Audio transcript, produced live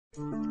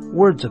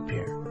words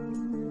appear.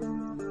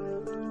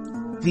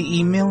 The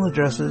email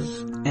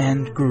addresses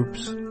and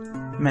groups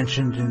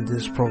mentioned in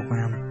this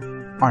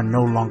program are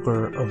no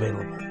longer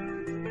available.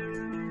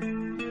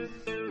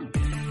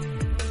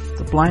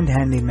 The Blind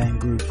Handyman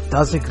group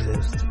does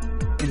exist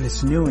in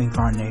its new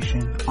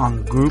incarnation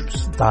on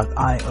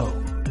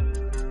groups.io.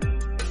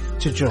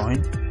 To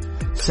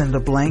join, send a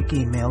blank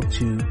email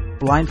to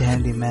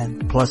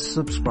blindhandyman plus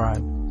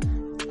subscribe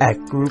at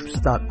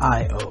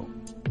groups.io.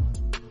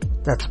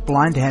 That's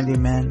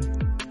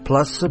blindhandyman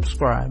plus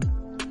subscribe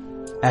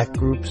at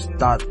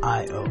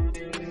groups.io.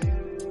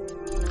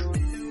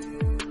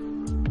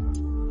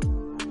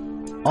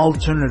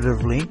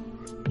 Alternatively,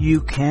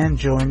 you can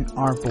join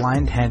our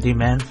Blind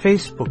Handyman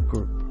Facebook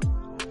group.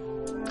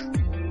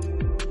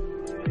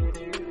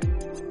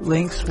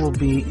 Links will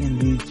be in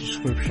the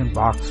description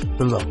box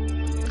below.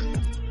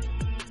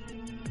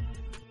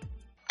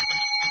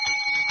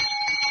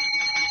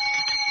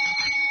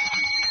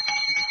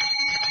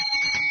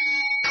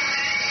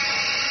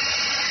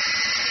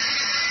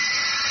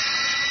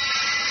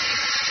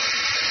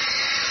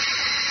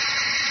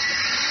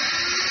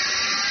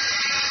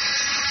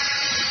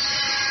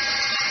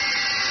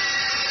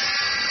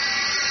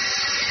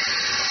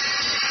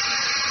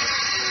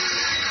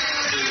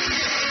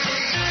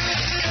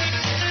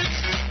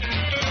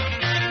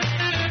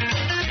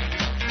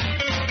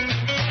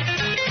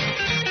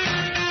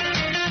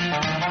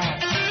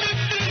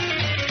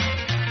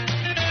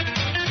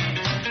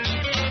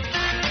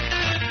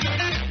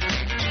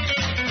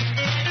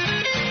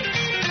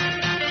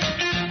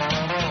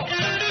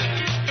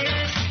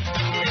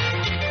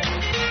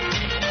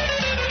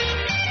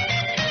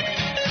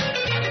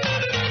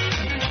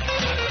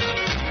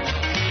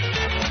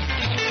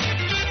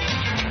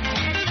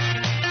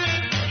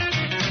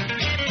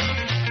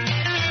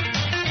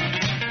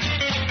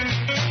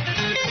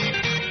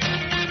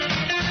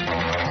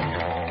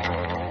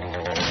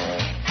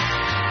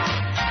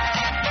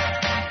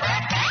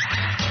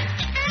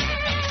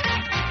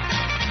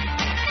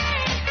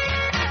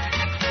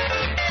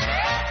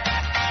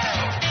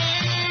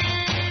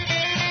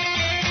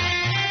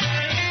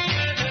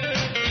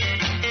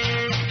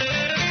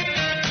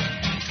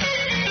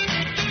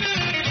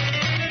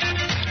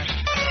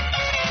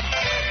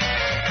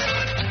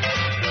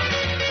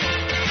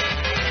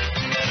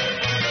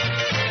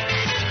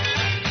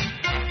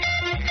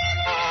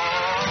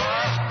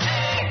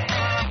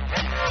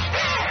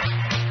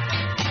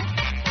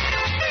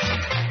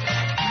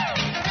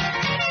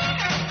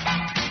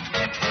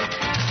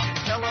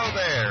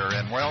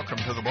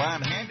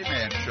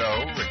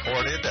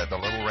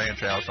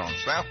 On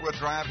Southwood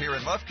Drive here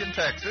in Lufkin,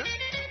 Texas.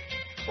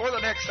 For the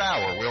next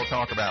hour, we'll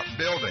talk about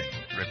building,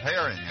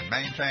 repairing, and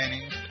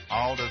maintaining,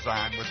 all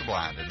designed with the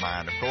blind in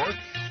mind, of course.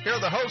 Here are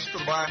the hosts of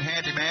the Blind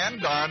Handyman,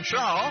 Don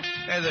Shaw.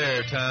 Hey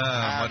there,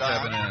 Tom. What's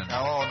happening?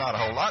 Oh, not a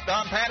whole lot.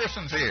 Don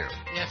Patterson's here.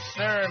 Yes,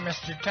 sir,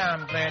 Mr.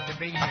 Tom. Glad to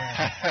be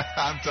here.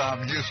 I'm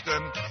Tom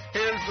Houston.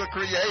 Here's the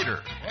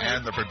creator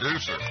and the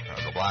producer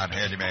of the Blind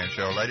Handyman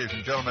Show. Ladies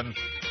and gentlemen,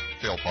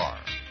 Phil Parr.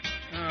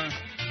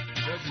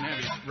 He doesn't have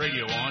his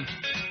radio on.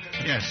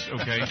 Yes,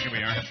 okay, here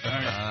we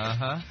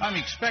are. I'm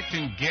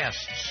expecting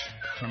guests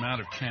from out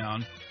of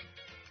town.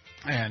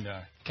 And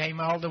came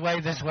all the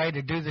way this way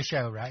to do the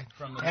show, right?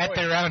 At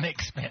their own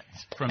expense.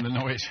 From the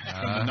noise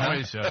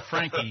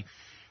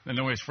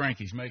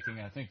Frankie's making,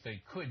 I think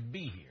they could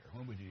be here.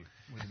 What would you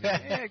yeah,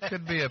 it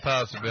could be a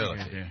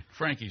possibility. Yeah.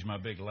 Frankie's my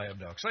big lab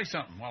dog. Say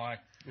something while I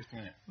just a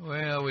minute.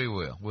 Well, we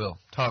will. We'll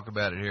talk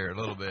about it here a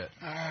little bit.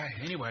 All right.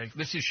 Anyway,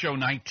 this is show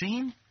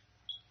 19.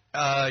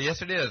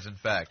 Yes, it is, in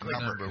fact.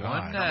 Number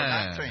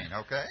 19,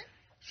 okay.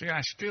 See, I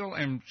still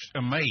am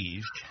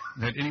amazed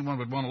that anyone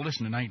would want to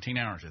listen to 19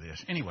 hours of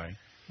this. Anyway.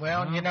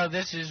 Well, you know,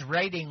 this is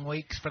rating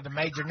weeks for the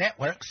major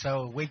networks,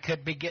 so we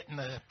could be getting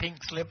the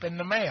pink slip in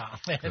the mail.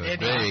 Could be.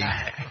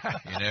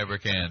 You never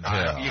can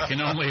tell. You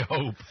can only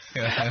hope.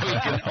 You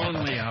can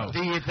only hope.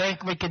 Do you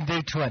think we can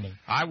do 20?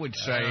 I would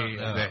say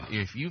that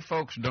if you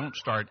folks don't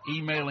start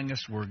emailing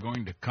us, we're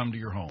going to come to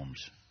your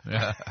homes.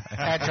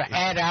 That's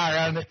at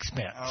our own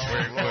expense.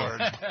 Oh,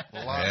 Lord.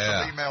 Lots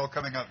of email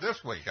coming up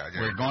this week, I guess.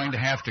 We're going to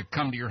have to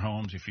come to your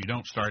homes if you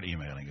don't start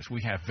emailing us.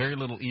 We have very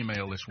little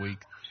email this week,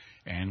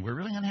 and we're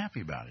really unhappy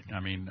about it. I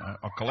mean,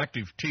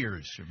 collective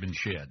tears have been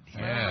shed.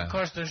 Well, of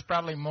course, there's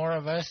probably more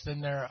of us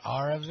than there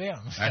are of them.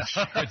 That's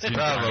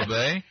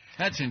probably.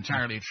 That's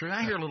entirely true.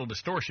 I hear a little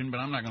distortion, but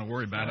I'm not going to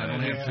worry about it. I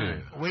don't have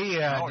to. We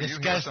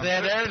discussed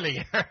that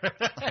earlier.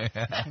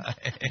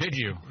 Did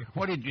you?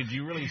 What did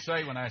you really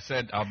say when I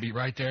said, I'll be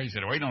right there? You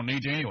said, we don't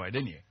need you anyway,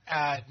 didn't you?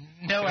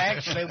 No,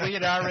 actually, we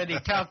had already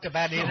talked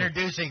about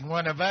introducing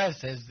one of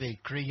us as the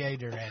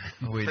creator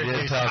and we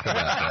did talk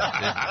about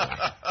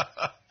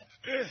that,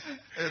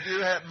 If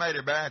you hadn't made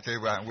it back,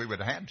 we would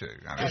have had to.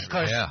 I mean, of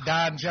course,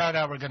 Don Shaw and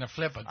I were going to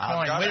flip a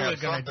coin. We were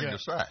going to do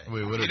say.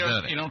 We would have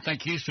done it. You don't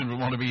think Houston would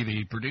want to be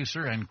the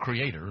producer and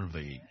creator of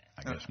the...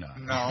 I guess not.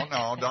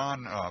 No.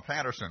 Don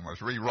Patterson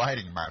was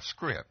rewriting my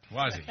script.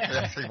 Was he?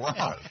 Yes, he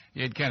was.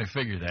 You'd kind of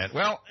figured that.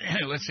 Well,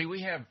 let's see.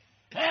 We have...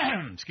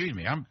 excuse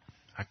me. I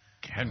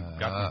hadn't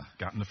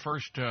gotten the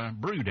first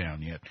brew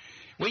down yet.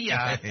 We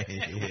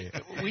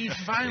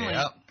finally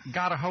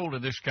got a hold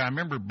of this guy.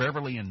 Remember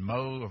Beverly and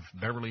Mo of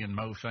Beverly and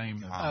Mo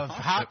fame? Of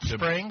Hot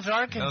Springs,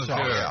 Arkansas.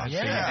 Oh, sure.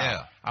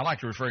 Yeah. I like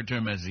to refer to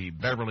him as the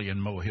Beverly and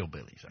Mo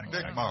Hillbillies.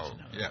 Big Mo,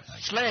 yes.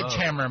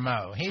 Sledgehammer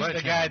Mo. He's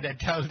the guy that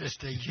told us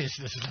to use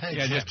the sledgehammer.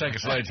 Yeah, just take a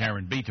sledgehammer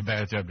and beat the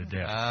bathtub to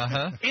death.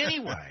 Uh-huh.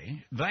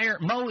 Anyway,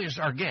 Mo is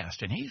our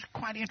guest, and he's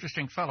quite an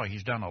interesting fellow.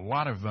 He's done a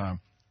lot of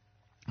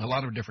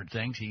different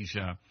things.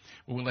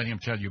 We'll let him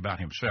tell you about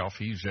himself.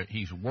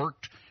 He's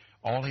worked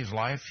all his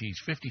life. He's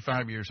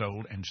 55 years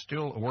old and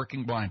still a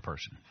working blind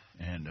person.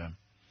 And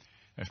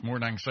that's more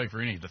than I can say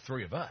for any of the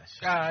three of us.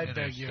 I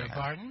beg your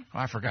pardon?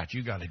 I forgot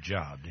you got a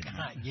job, didn't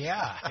you?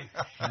 Yeah.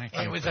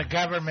 It was a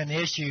government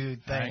issue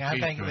thing. I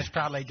think it was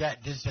probably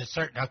just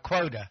a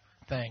quota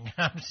thing.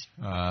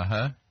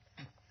 Uh-huh.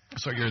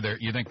 So you're there.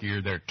 You think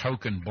you're their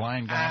token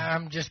blind guy?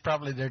 I'm just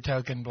probably their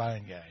token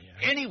blind guy. Yeah.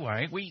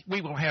 Anyway,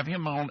 we will have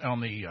him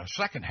on the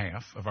second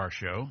half of our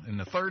show. In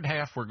the third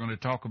half, we're going to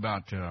talk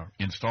about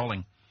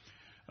installing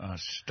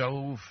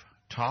stove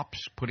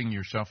tops, putting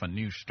yourself a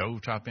new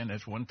stove top in.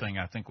 That's one thing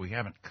I think we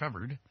haven't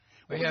covered.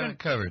 We haven't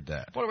covered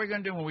that. What are we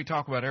going to do when we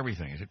talk about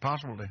everything? Is it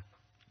possible to?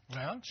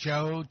 Well,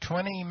 show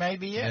 20 may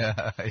be it.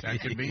 Yeah, that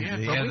could be it.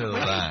 The end of the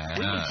line.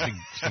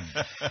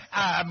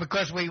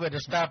 Because we would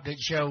have stopped at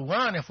show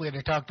 1 if we would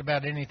have talked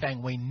about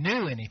anything we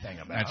knew anything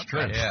about. That's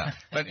true. Yeah.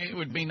 But it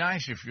would be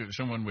nice if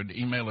someone would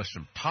email us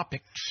some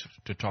topics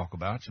to talk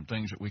about, some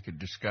things that we could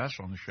discuss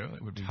on the show.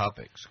 That would be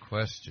Topics,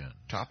 questions.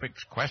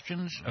 Topics,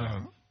 questions,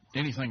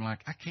 anything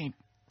like I can't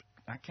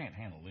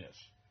handle this.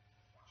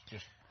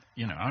 Just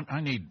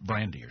I need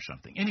brandy or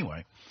something.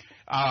 Anyway,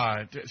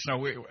 so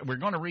we're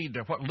going to read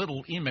what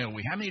little email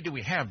we. How many do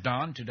we have,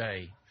 Don,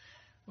 today?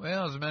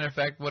 Well, as a matter of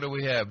fact, what do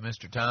we have,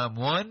 Mr. Tom?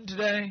 One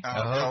today?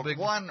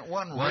 One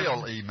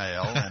real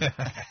email.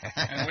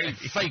 And we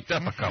faked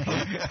up a couple.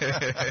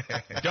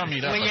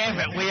 Dummied up.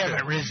 We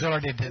haven't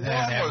resorted to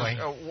that, have we?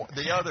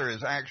 The other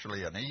is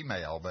actually an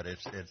email, but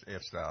it's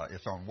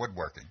on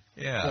woodworking.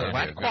 Yeah. Well,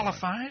 that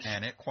qualifies.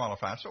 And it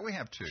qualifies. So we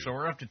have two. So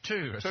we're up to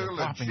two. Two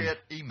legit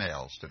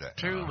emails today.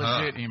 Two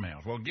legit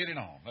emails. Well, get it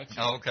on. Let's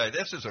see. Okay,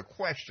 this is a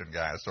question,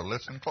 guys, so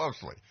listen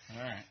closely.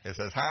 All right. It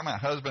says, hi, my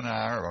husband and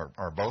I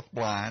are both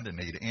blind and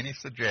need any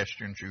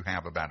suggestions you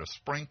have about a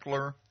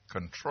sprinkler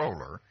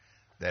controller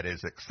that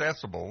is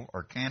accessible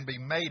or can be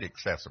made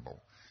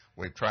accessible.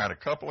 We've tried a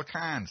couple of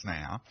kinds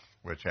now,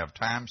 which have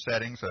time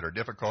settings that are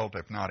difficult,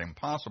 if not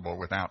impossible,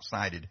 without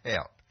sighted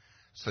help.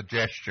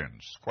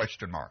 Suggestions? ?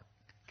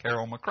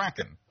 Carol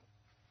McCracken.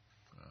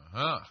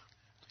 Uh-huh.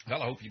 Well,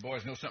 I hope you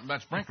boys know something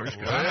about sprinklers.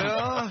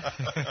 Well,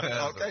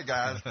 okay,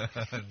 guys.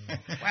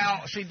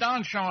 Well, see,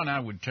 Don Shaw and I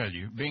would tell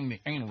you, being the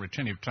anal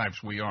retentive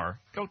types we are,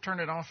 go turn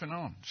it off and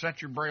on.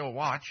 Set your Braille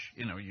watch.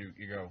 You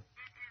go.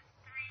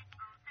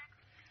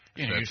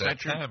 You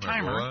set your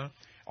timer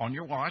on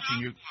your watch,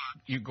 and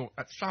you go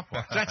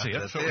stopwatch. That's it.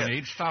 That's what we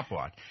need,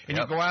 stopwatch. And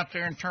you go out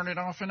there and turn it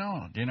off and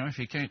on. If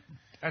you can't,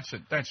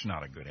 that's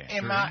not a good answer.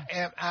 Am I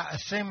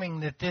assuming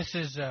that this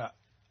is a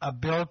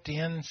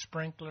built-in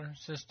sprinkler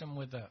system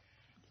with a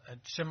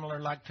similar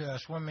like to a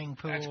swimming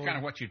pool? That's kind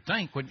of what you'd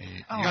think, wouldn't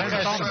you? Oh,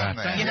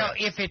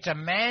 if it's a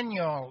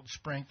manual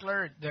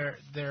sprinkler,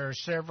 there are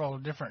several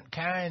different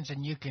kinds,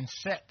 and you can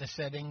set the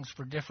settings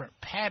for different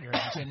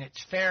patterns, and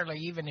it's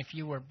fairly, even if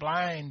you were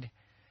blind,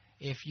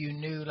 if you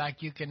knew,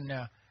 like you can,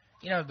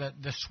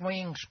 the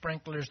swing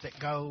sprinklers that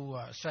go,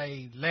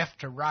 say, left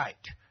to right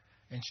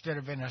instead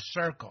of in a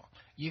circle.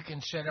 You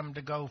can set them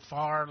to go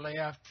far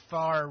left,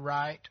 far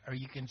right, or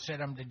you can set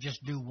them to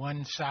just do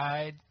one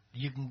side.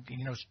 You can,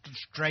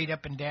 straight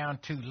up and down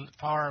to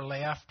far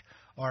left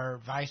or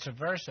vice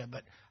versa.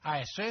 But I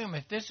assume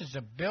if this is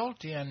a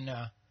built-in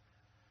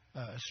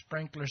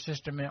sprinkler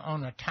system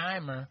on a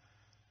timer,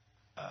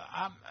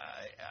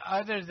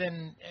 other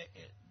than,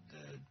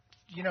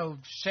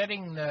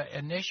 setting the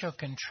initial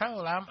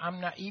control, I'm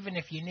not, even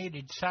if you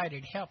needed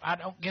sighted help, I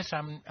don't guess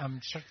I'm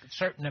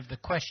certain of the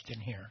question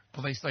here.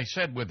 Well, they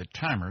said with a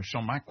timer,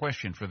 so my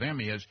question for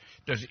them is,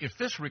 if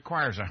this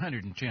requires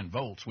 110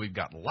 volts, we've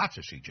got lots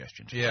of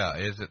suggestions. Yeah,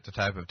 is it the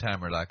type of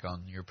timer like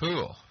on your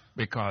pool?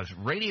 Because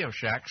Radio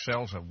Shack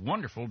sells a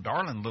wonderful,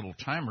 darling little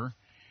timer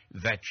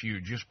that you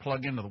just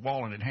plug into the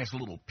wall, and it has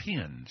little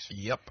pins.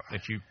 Yep.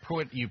 That you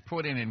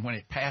put in, and when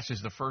it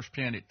passes the first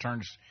pin, it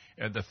turns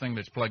the thing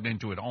that's plugged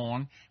into it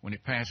on. When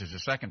it passes the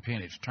second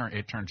pin, it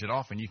turns it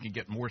off, and you can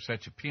get more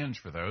sets of pins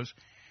for those.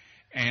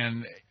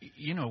 And,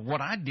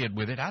 what I did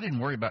with it, I didn't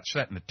worry about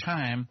setting the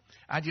time.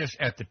 At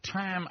the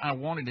time I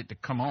wanted it to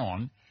come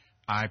on,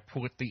 I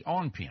put the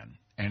on pin.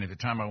 And at the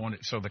time I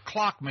wanted, so the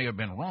clock may have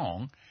been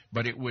wrong,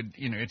 but it would,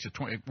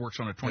 it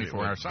works on a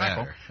 24-hour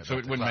cycle, so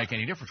it wouldn't make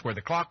any difference where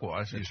the clock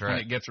was. That's when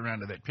it gets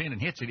around to that pin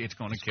and hits it, it's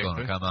going to kick. It's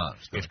going to come on.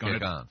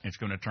 It's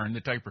going to turn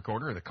the tape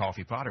recorder or the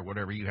coffee pot or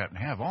whatever you happen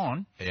to have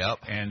on. Yep.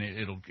 And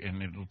it'll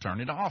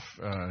turn it off.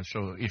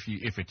 So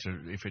if it's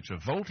a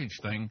voltage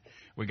thing,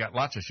 we got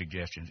lots of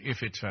suggestions.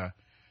 If it's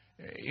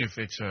if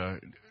it's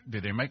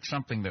did they make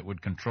something that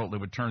would control, that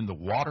would turn the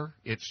water,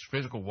 its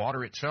physical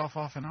water itself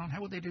off and on?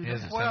 How would they do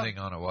Is that? it something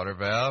on a water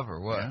valve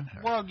or what? Yeah.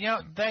 Well,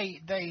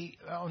 they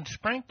on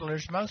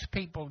sprinklers, most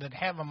people that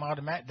have them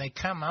automatic, they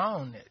come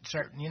on at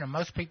certain.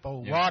 Most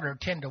people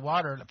tend to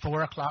water at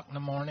 4 o'clock in the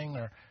morning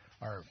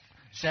or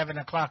 7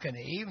 o'clock in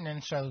the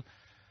evening. So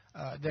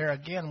there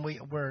again,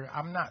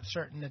 I'm not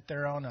certain that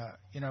they're on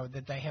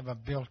that they have a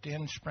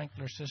built-in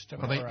sprinkler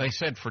system. Well, they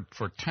said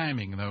for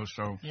timing though.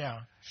 So yeah.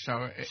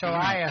 So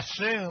I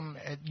assume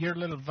your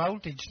little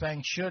voltage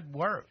thing should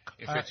work.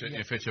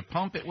 If it's a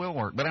pump, it will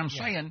work. But I'm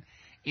saying,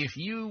 if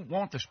you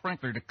want the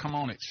sprinkler to come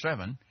on at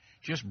 7,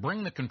 just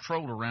bring the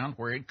control around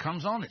where it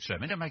comes on at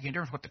 7. It doesn't make any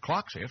difference what the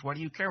clock says. Why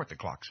do you care what the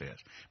clock says?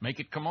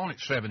 Make it come on at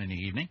 7 in the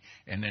evening,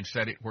 and then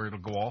set it where it'll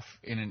go off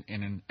in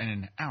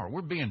an hour.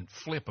 We're being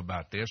flip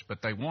about this,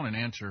 but they want an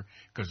answer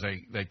because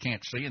they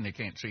can't see, and they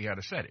can't see how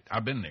to set it.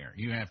 I've been there.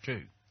 You have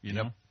too. You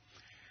know.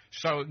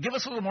 So give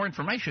us a little more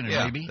information,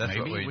 and maybe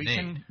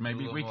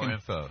we can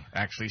info.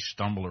 actually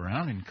stumble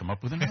around and come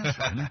up with an answer.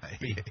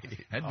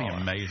 That'd be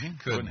amazing.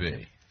 Could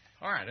be.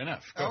 All right,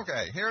 enough. Go.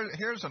 Okay,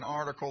 here's an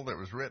article that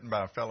was written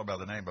by a fellow by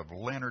the name of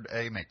Leonard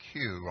A.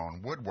 McHugh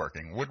on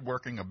woodworking.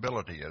 Woodworking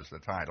Ability is the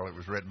title. It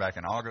was written back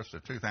in August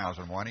of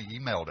 2001. He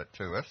emailed it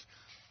to us,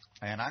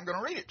 and I'm going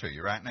to read it to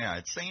you right now.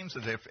 It seems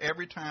as if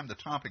every time the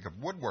topic of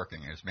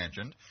woodworking is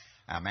mentioned,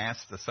 I'm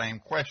asked the same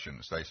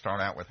questions. They start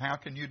out with, how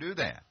can you do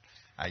that?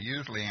 I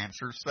usually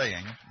answer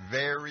saying,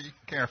 very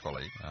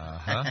carefully,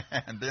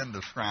 and then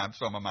describe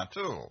some of my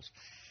tools.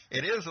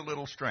 It is a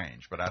little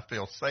strange, but I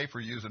feel safer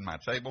using my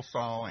table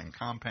saw and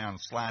compound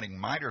sliding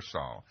miter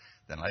saw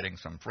than letting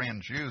some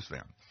friends use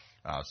them.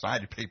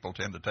 Sighted people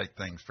tend to take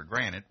things for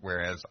granted,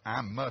 whereas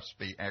I must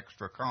be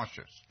extra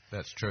cautious.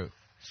 That's true.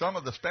 Some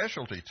of the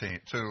specialty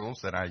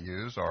tools that I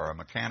use are a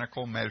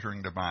mechanical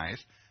measuring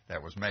device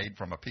that was made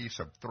from a piece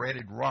of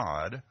threaded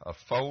rod, a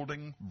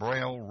folding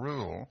braille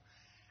rule,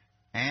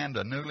 and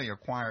a newly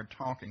acquired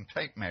talking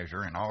tape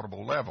measure in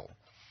audible level.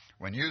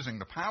 When using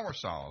the power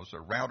saws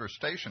or router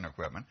station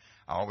equipment,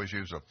 I always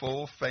use a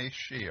full face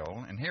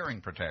shield and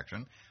hearing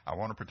protection. I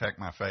want to protect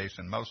my face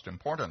and, most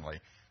importantly,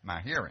 my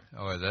hearing.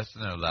 Oh, that's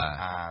no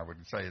lie. I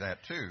would say that,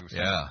 too.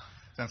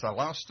 Since I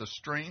lost the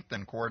strength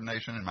and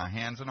coordination in my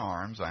hands and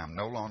arms, I am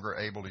no longer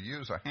able to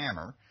use a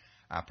hammer.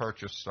 I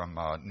purchased some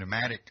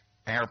pneumatic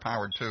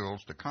air-powered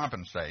tools to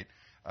compensate.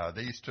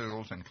 These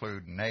tools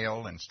include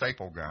nail and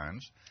staple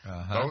guns.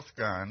 Both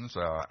guns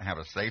have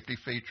a safety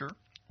feature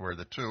where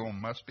the tool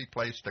must be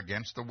placed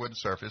against the wood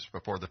surface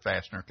before the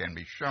fastener can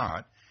be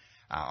shot.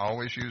 I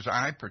always use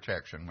eye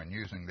protection when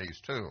using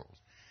these tools.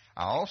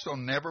 I also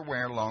never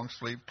wear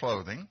long-sleeve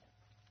clothing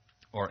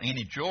or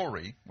any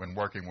jewelry when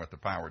working with the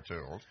power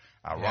tools.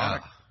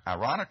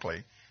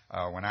 Ironically,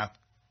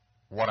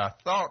 what I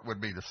thought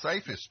would be the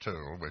safest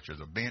tool, which is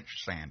a bench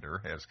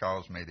sander, has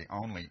caused me the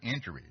only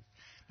injuries.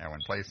 Now, when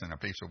placing a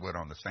piece of wood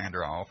on the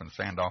sander, I often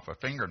sand off a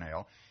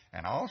fingernail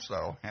and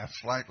also have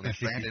slightly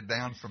sanded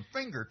down some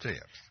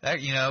fingertips. That,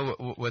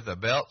 with a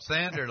belt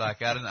sander,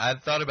 like I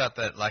thought about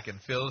that, like in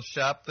Phil's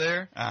shop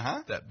there.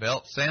 That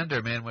belt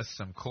sander, man, with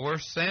some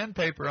coarse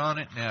sandpaper on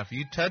it. Now, if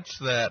you touch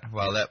that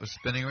while that was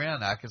spinning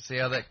around, I could see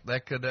how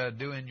that could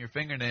do in your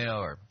fingernail,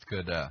 or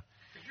could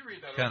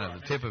kind of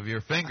the tip of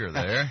your finger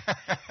there.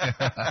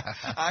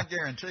 I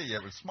guarantee you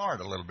it would smart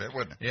a little bit,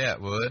 wouldn't it? Yeah,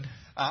 it would.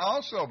 I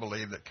also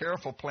believe that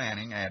careful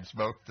planning adds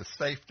both the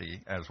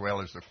safety as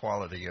well as the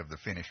quality of the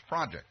finished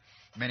project.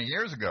 Many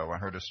years ago, I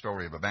heard a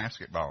story of a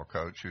basketball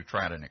coach who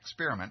tried an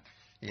experiment.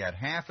 He had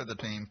half of the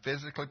team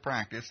physically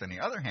practice and the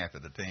other half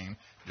of the team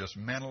just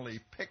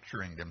mentally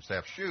picturing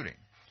themselves shooting.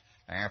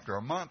 After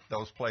a month,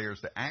 those players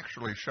that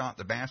actually shot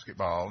the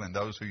basketball and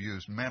those who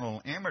used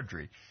mental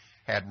imagery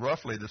had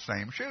roughly the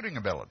same shooting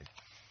ability.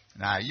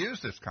 Now, I use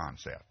this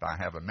concept. I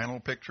have a mental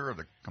picture of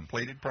the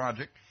completed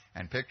project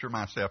and picture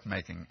myself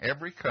making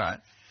every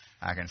cut.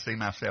 I can see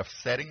myself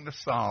setting the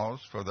saws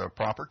for the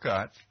proper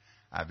cuts.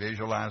 I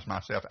visualize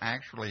myself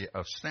actually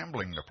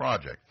assembling the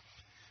project.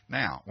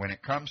 Now, when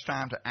it comes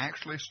time to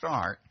actually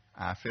start,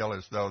 I feel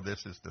as though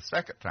this is the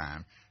second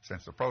time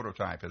since the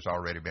prototype has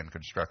already been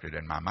constructed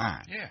in my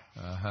mind.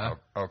 Yeah.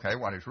 Okay,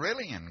 what is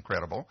really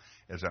incredible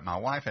is that my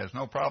wife has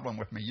no problem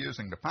with me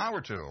using the power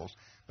tools,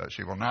 but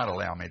she will not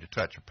allow me to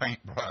touch a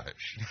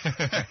paintbrush.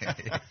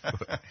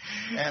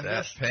 And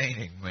that's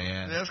painting,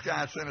 man. This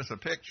guy sent us a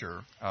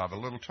picture of a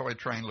little toy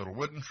train, little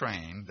wooden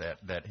train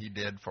that he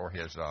did for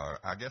his,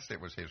 I guess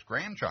it was his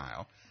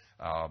grandchild,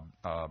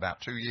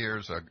 about 2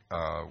 years,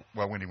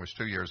 when he was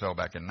 2 years old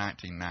back in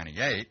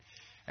 1998.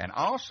 And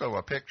also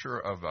a picture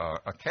of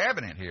a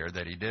cabinet here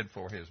that he did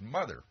for his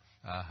mother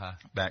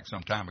back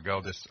some time ago.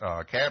 This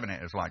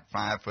cabinet is like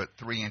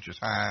 5'3"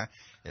 high.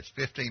 It's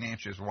 15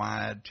 inches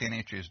wide, 10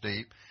 inches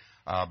deep.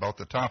 Both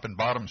the top and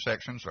bottom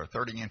sections are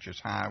 30 inches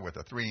high with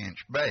a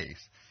 3-inch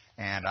base.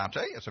 And I'll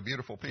tell you, it's a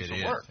beautiful piece of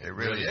work. It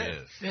really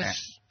is.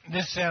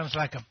 This sounds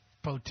like a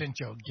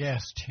potential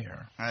guest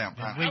here.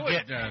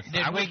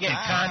 Did we get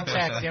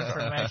contact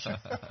information?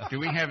 Do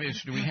we have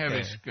his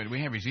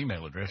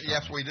email address?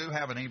 Yes, we do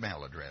have an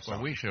email address.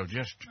 Well, we shall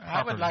just.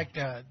 I would like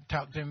to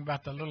talk to him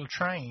about the little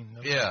train.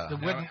 The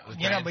wooden,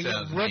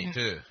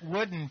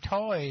 wooden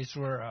toys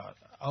were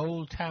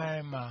old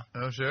time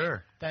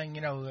thing,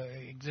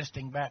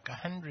 existing back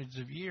hundreds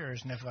of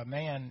years. And if a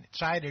man,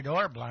 sighted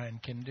or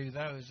blind, can do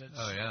those, it's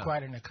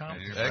quite an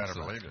accomplishment. You better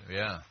believe it.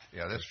 Yeah,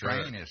 this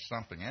train is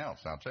something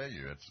else. I'll tell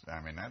you,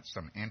 that's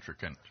some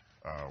intricate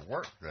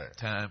work there.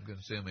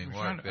 Time-consuming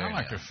work. I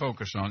like to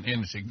focus on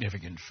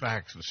insignificant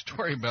facts. The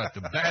story about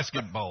the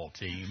basketball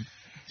team.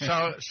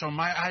 So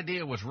my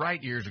idea was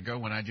right years ago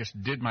when I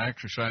just did my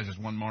exercises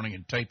one morning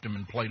and taped them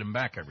and played them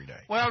back every day.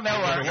 Well, no,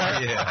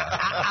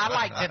 I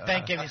like to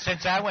think of it,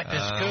 since I went to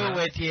school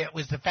with you, it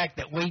was the fact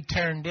that we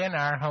turned in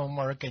our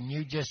homework and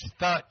you just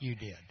thought you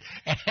did.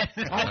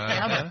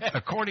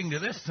 According to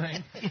this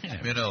thing,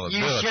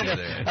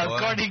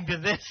 according to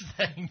this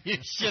thing, you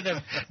should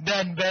have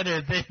done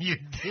better than you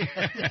did.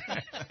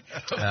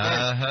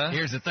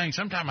 Here's the thing.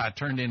 Sometimes I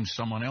turned in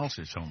someone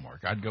else's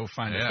homework. I'd go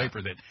find a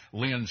paper that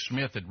Lynn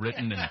Smith had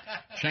written and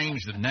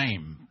change the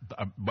name,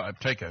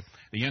 take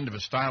the end of a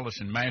stylus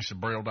and mash the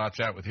braille dots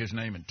out with his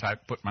name and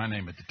put my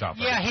name at the top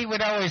of it. Yeah, he would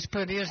always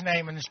put his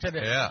name instead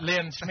of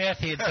Lynn Smith.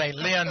 He'd say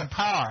Lynn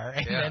Parr,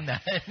 and then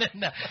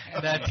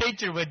the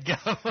teacher would go.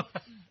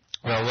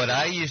 Well, what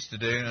I used to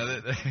do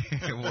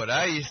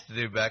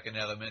back in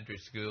elementary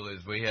school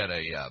is we had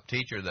a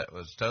teacher that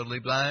was totally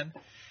blind.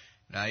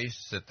 And I used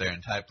to sit there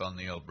and type on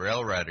the old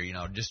braille writer,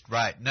 just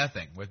write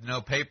nothing with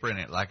no paper in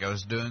it, like I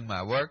was doing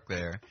my work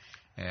there.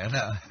 And,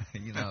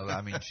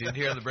 she'd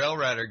hear the braille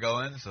writer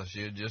going, so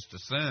she'd just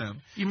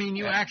assume. You mean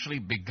you actually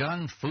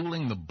begun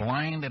fooling the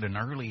blind at an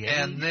early age?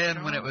 And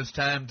then when it was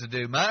time to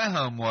do my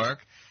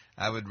homework,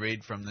 I would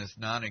read from this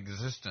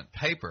non-existent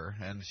paper,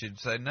 and she'd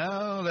say,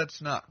 "No,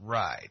 that's not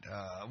right.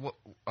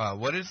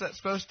 What is that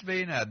supposed to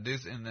be?" And I'd do,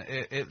 and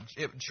it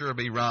would sure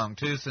be wrong,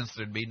 too, since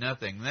there'd be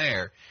nothing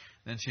there.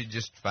 Then she'd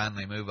just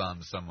finally move on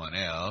to someone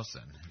else.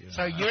 And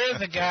so you're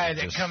the guy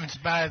that comes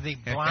by the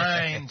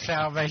blind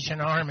Salvation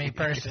Army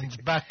person's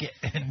bucket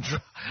and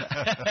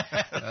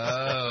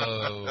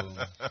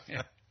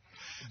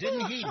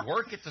Didn't he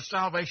work at the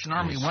Salvation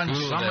Army one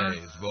summer?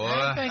 Days, boy.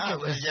 I think it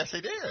was. Yes,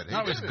 he did.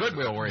 It was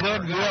Goodwill.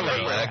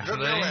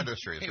 Goodwill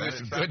Industries. It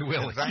was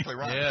Goodwill. Exactly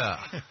right.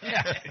 Yeah.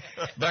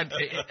 But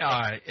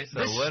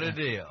what a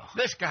deal.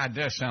 This guy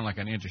does sound like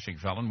an interesting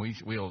fellow, and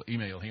we'll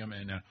email him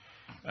and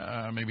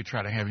maybe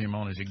try to have him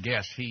on as a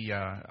guest. He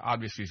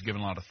obviously has given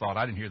a lot of thought.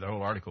 I didn't hear the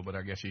whole article, but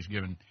I guess he's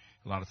given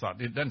a lot of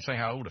thought. It doesn't say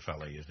how old a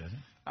fellow he is, does it?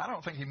 I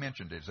don't think he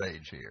mentioned his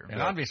age here. And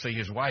obviously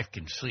his wife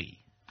can see.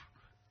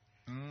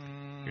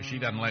 Because she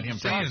doesn't let him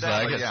Seems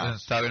like it.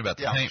 It's talking about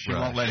the paintbrush. She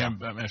won't let him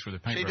mess with the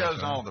paintbrush. She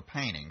does all the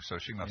painting, so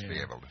she must be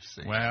able to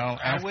see. Well,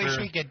 I wish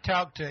he could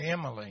talk to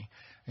Emily.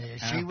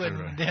 She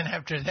wouldn't. Then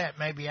after that,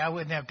 maybe I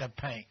wouldn't have to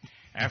paint.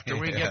 After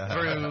we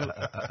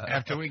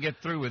get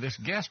through with this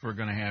guest we're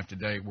going to have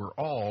today, we're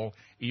all,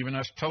 even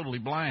us totally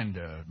blind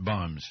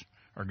bums,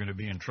 are going to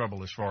be in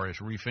trouble as far as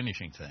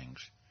refinishing things.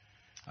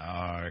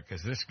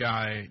 Because this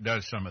guy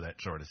does some of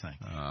that sort of thing.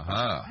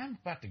 I'm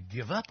about to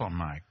give up on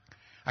my.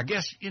 I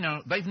guess,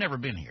 they've never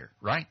been here,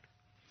 right?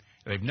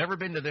 They've never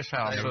been to this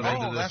house.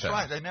 That's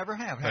right. They never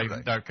have they?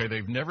 Okay,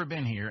 they've never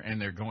been here, and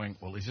they're going,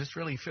 well, is this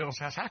really Phil's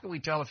house? How can we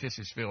tell if this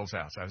is Phil's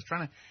house? I was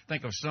trying to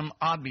think of some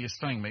obvious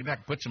thing. Maybe I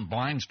could put some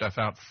blind stuff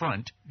out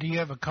front. Do you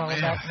have a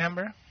callback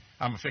number?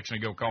 I'm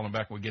fixing to go call him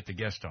back. We'll get the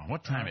guest on.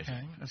 What time is it?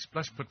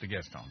 Let's put the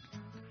guest on.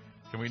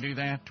 Can we do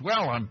that?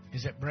 Well,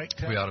 is it break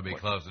time? We ought to be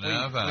close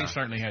enough. We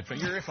certainly had.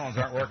 Your earphones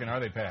aren't working, are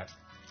they, Pat?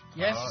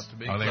 Yes.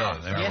 They are.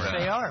 Yes,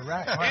 they are.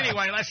 Right.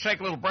 Anyway, let's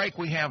take a little break.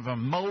 We have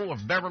Mo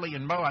of Beverly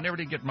and Mo. I never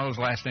did get Mo's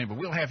last name, but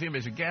we'll have him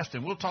as a guest,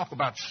 and we'll talk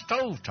about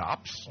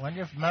stovetops. I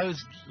wonder if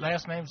Mo's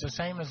last name's the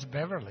same as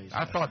Beverly's.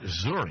 I thought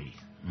Zuri.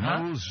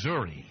 Mo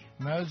Zuri.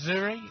 Mo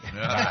Zuri?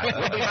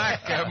 We'll be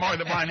back. More of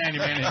the Blind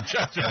Handyman in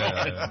just a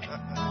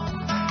moment.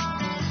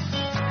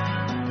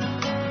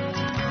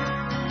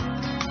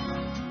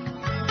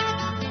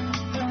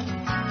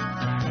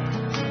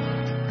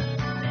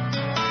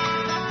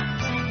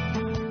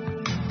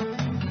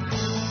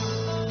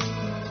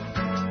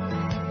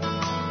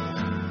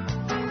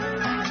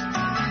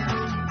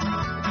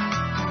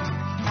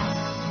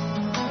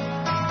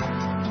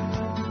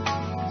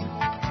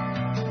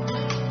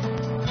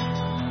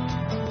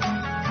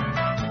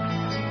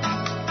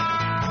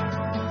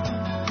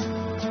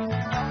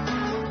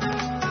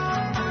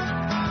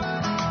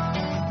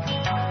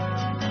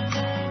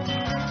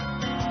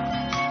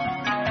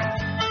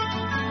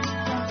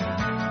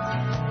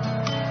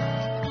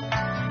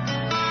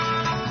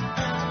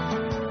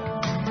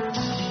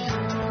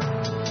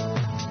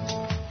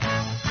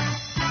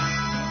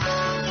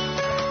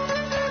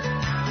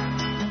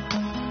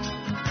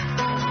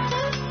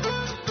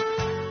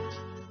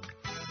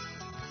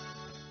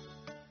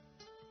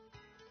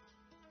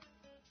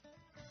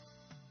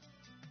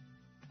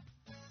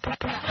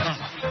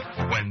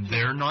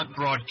 They're not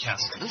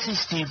broadcasting. This is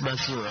Steve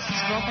Mazzura.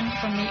 It's Robin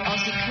from the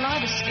Aussie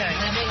Kaleidoscope.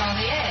 Living on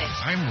the edge.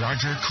 I'm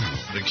Roger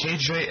Cool. The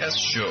KJS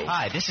Show.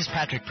 Hi, this is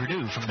Patrick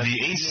Purdue from the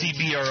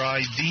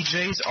ACBRI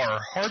DJs are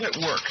hard at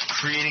work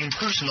creating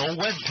personal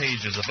web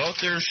pages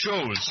about their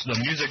shows, the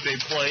music they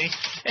play,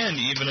 and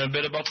even a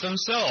bit about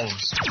themselves.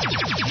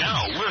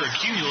 Now we're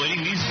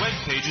accumulating these web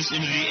pages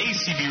into the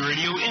ACB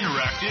Radio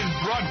Interactive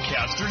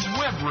Broadcasters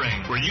Web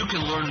Ring, where you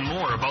can learn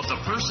more about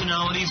the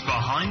personalities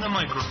behind the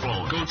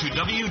microphone. Go to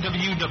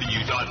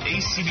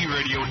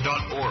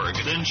www.acbradio.org,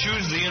 then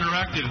choose the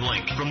interactive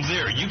link. From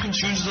there, you can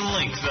choose the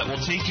link that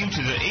will take you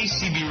to the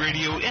ACB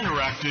Radio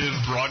Interactive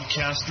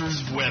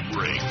Broadcasters Web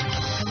Ring.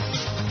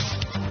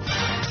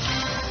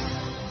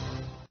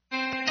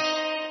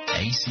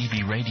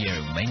 ACB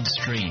Radio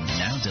Mainstream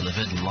now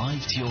delivered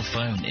live to your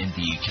phone in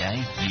the UK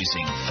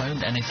using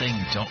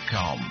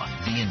PhoneAnything.com.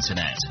 The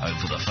internet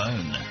over the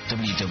phone.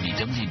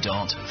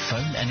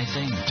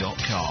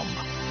 www.phoneanything.com.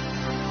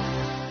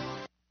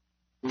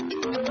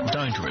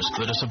 Don't risk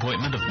the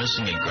disappointment of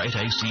missing a great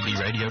ACB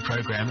radio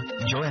program.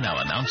 Join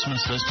our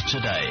announcements list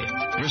today.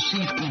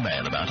 Receive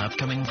email about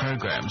upcoming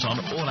programs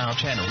on all our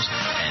channels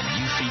and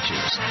new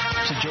features.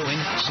 To join,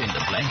 send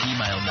a blank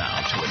email now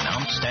to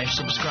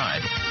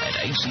announce-subscribe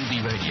at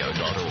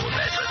acbradio.org.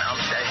 That's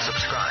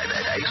announce-subscribe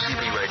at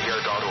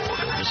acbradio.org.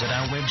 Or visit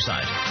our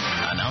website.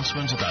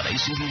 Announcements about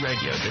ACB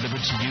Radio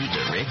delivered to you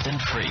direct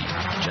and free.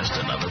 Just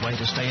another way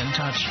to stay in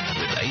touch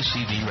with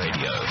ACB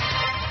Radio.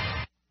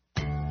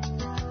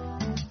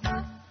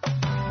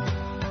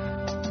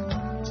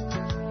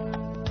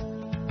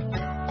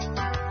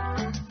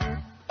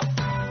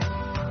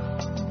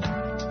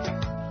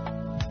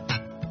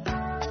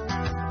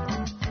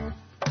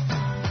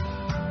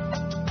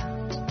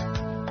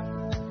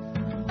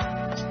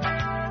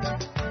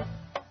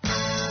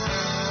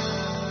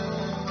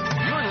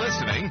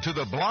 To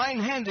the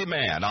Blind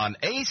Handyman on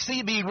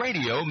ACB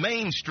Radio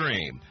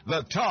Mainstream,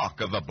 the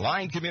talk of the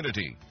blind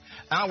community.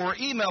 Our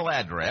email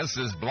address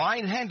is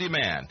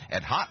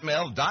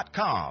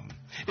blindhandyman@hotmail.com.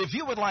 If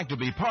you would like to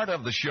be part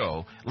of the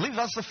show, leave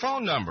us a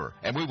phone number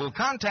and we will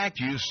contact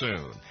you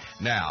soon.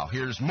 Now,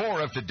 here's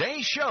more of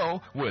today's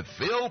show with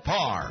Phil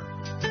Parr.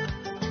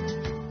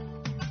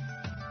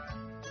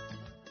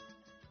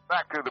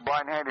 Back to the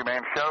Blind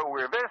Handyman Show.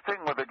 We're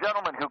visiting with a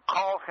gentleman who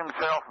calls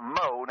himself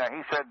Mo. Now,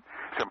 he said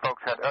some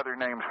folks had other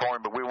names for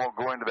him, but we won't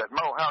go into that.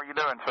 Mo, how are you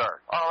doing, sir?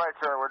 All right,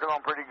 sir. We're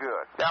doing pretty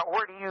good. Now,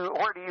 where do you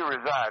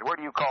reside? Where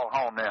do you call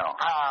home now?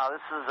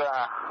 This is,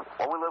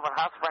 we live in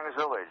Hot Springs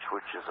Village,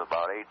 which is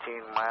about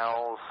 18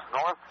 miles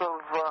north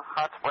of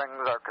Hot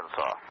Springs,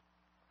 Arkansas.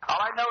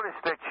 I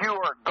noticed that you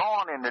are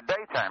gone in the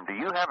daytime. Do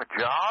you have a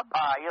job?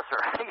 Yes, sir.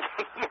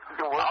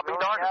 I'll be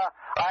darned.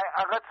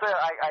 Let's say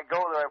I go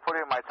there, I put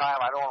in my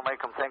time. I don't want to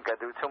make them think I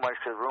do too much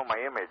to ruin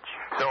my image.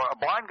 So a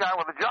blind guy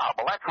with a job.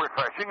 Well, that's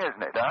refreshing,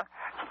 isn't it, huh?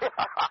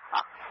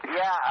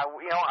 Yeah,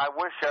 I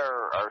wish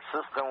our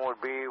system would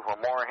be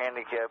where more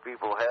handicapped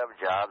people have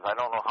jobs. I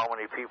don't know how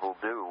many people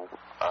do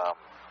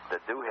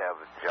that do have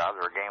jobs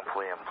or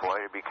gainfully employed.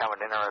 It'd become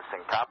an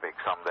interesting topic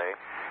someday.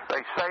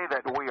 They say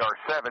that we are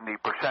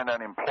 70%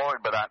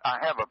 unemployed, but I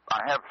have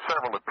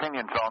several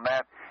opinions on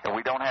that, and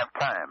we don't have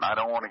time. I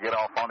don't want to get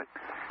off on it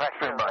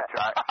too much.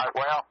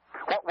 Well,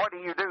 what do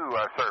you do,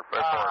 sir, for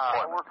employment?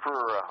 I work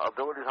for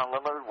Abilities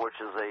Unlimited, which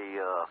is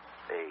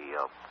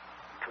a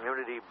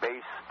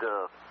community-based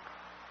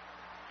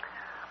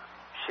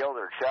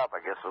sheltered shop, I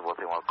guess is what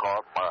they want to call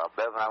it.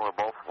 Bev and I we're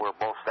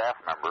both staff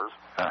members,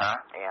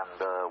 and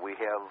we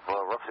have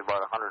roughly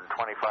about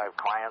 125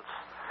 clients.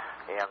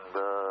 And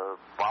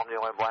I'm the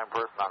only blind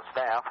person on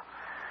staff,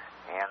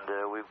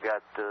 and we've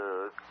got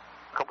a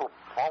couple.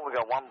 Well, we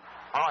got one.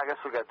 Oh, I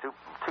guess we got two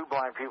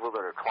blind people that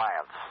are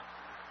clients,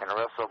 and the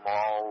rest of them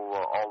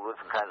are all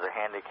different kinds of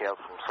handicaps,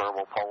 from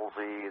cerebral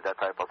palsy, that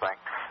type of thing.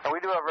 And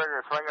we do have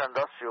regular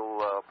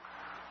industrial.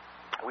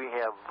 We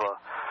have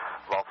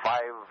about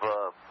 5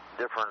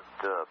 different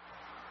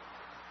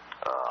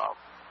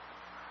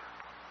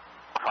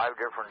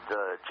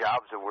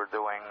jobs that we're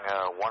doing.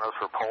 One is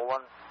for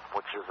Poland,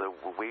 which is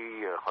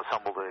we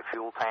assemble the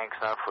fuel tanks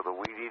now for the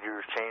weed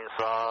eaters,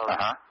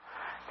 chainsaws,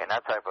 and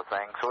that type of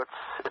thing. So it's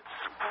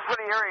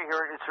pretty area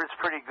here. It's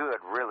pretty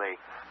good, really.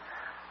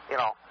 You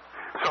know.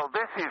 So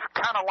this is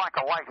kind of like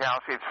a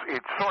lighthouse.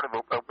 It's sort of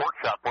a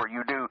workshop where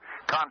you do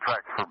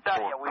contracts for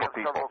people. Yeah, we have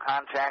several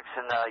contracts,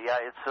 and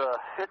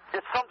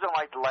it's something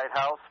like the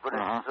lighthouse, but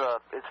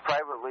it's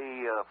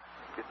privately.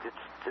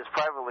 It's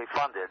privately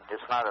funded.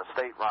 It's not a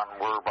state-run.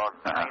 We're about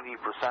 90%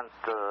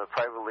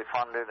 privately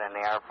funded, and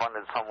they are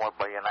funded somewhat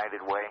by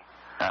United Way.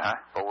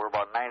 But we're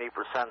about 90%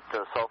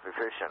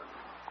 self-efficient.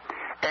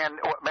 And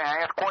may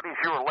I ask, what is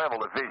your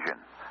level of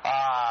vision?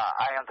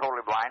 I am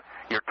totally blind.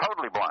 You're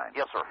totally blind?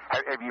 Yes, sir.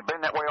 Have you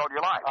been that way all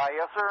your life?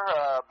 Yes,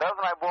 sir. Bev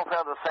and I both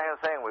have the same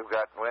thing. We've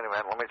got, wait a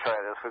minute, let me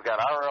try this. We've got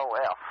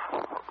RLF,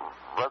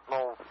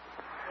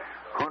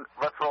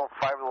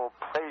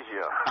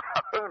 retinophyloplasia.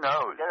 Who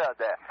knows? Get out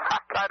there.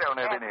 I don't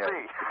have any of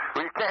it.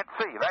 Well, you can't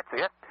see. That's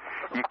it.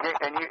 You can't,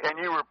 and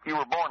you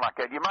were born like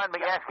that. You mind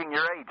me asking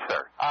your age,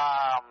 sir?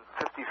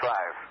 55.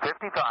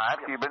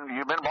 55. Yep.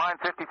 You've been blind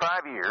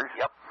 55 years.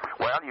 Yep.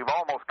 Well, you've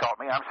almost caught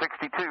me. I'm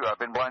 62.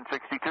 I've been blind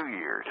 62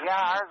 years. Yeah,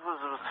 ours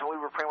was we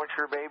were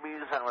premature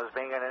babies and was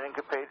being in an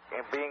incubator.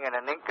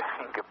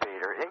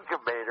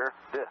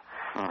 There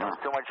was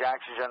too much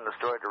oxygen,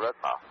 destroyed the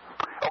retina.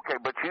 Okay,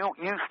 but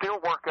you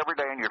still work every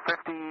day, and you're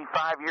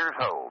 55 years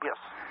old. Yes.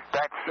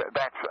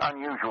 That's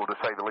unusual to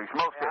say the least.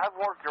 I've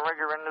worked in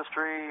regular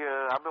industry.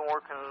 I've been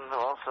working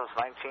since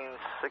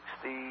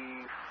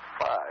 1965.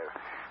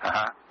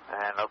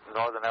 And up in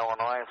northern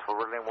Illinois, so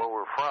originally where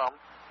we're from.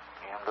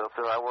 And up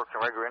there, I worked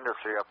in regular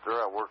industry up there.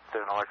 I worked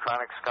in an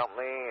electronics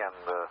company and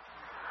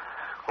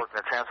worked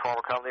in a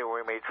transformer company where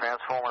we made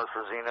transformers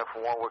for Zenith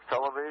and Warwick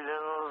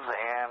televisions.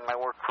 And I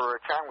worked for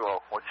Charm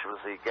Grill, which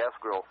was the gas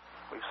grill.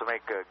 We used to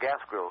make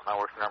gas grills, and I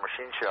worked in our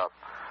machine shop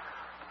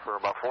for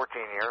about 14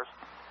 years.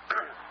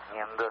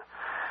 And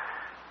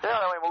then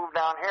we moved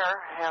down here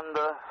and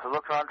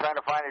looked around trying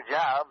to find a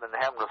job, and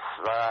happened to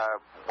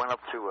went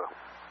up to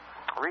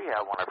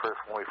rehab when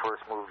we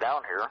first moved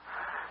down here,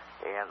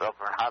 and up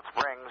in Hot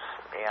Springs,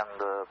 and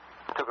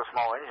took a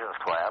small engines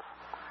class.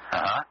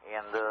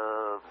 And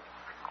the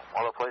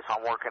place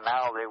I'm working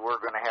now, they were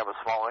going to have a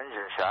small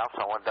engine shop,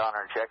 so I went down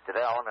there and checked it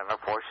out, and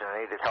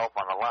unfortunately I needed help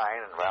on the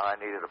line, and I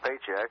needed a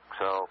paycheck,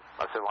 so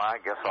I said, well,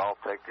 I guess I'll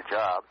take the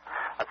job.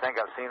 I think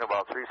I've seen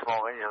about 3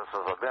 small engines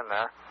since I've been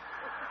there,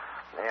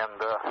 and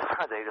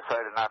they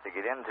decided not to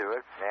get into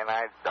it, and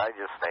I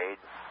just stayed.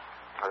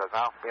 I said,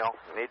 no,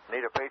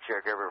 need a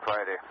paycheck every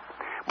Friday.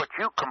 But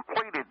you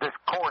completed this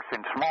course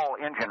in small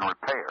engine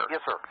repair.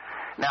 Yes, sir.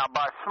 Now,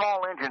 by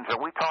small engines,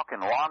 are we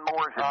talking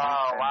lawnmowers?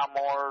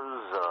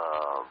 Lawnmowers,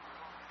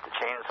 the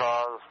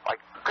chainsaws. I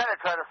kind of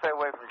try to stay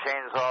away from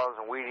chainsaws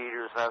and weed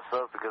eaters and that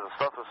stuff because the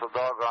stuff is so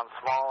doggone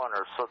small and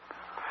there's so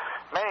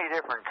many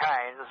different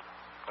kinds.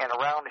 And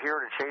around here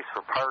to chase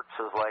for parts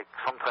is like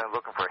sometimes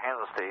looking for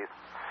hen's teeth.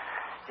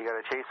 You got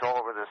to chase all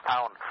over this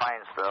town to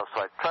find stuff.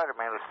 So I try to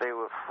mainly stay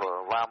with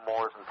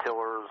lawnmowers and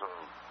tillers and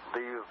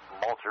leaves,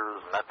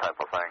 mulchers, and that type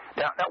of thing.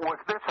 Now, was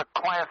this a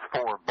class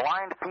for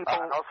blind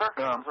people? No, sir.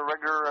 It was a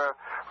regular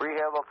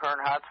rehab up here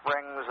in Hot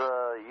Springs.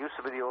 It used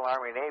to be the old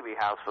Army-Navy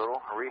hospital.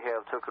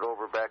 Rehab took it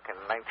over back in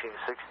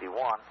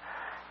 1961.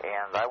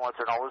 And I went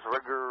there, and it was a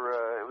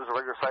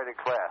regular cited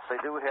class. They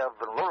do have,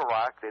 in Little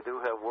Rock, they do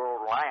have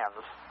World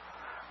Lions,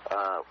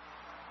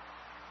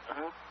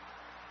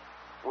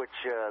 which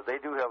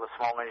they do have a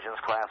small engines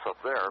class up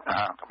there.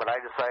 But I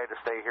decided to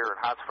stay here in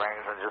Hot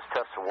Springs and just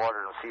test the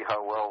water and see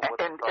how well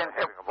having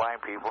a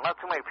blind people. Not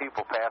too many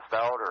people passed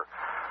out or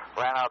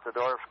ran out the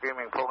door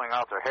screaming, pulling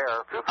out their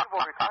hair. Few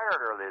people retired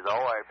early,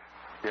 though. I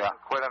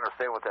didn't quite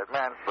understand what that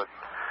meant, but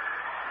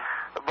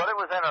it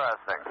was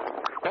interesting.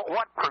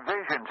 What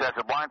provisions, as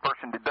a blind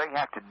person, did they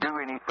have to do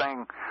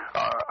anything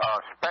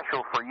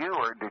special for you,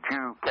 or did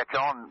you catch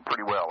on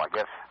pretty well, I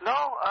guess?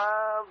 No,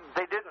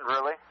 they didn't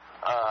really.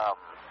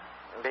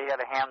 They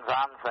had a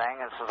hands-on thing,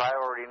 and since I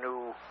already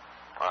knew,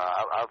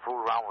 I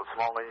fooled around with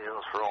small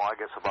engines for, I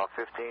guess, about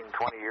 15,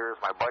 20 years.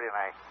 My buddy and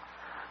I,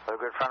 a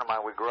good friend of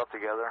mine, we grew up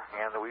together,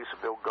 and we used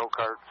to build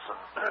go-karts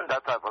and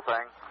that type of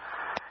thing.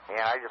 And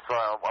I just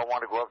thought I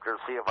wanted to go up there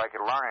and see if I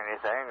could learn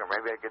anything, or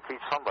maybe I could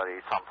teach somebody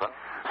something.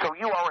 So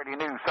you already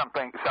knew some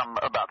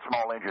about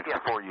small engines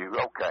before you.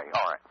 Okay,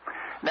 all right.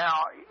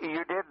 Now,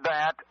 you did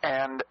that,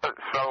 and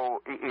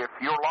so if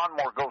your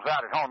lawnmower goes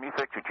out at home, you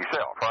fix it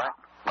yourself, right?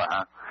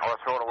 Or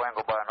throw it away and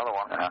go buy another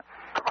one. Turn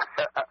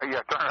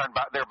around.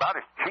 They're about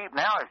as cheap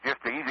now as just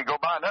to easy go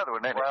buy another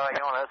one, isn't it?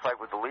 Well, that's like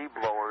with the leaf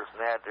blowers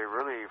and that. They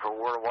really, for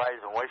Word Wise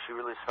and Wish, you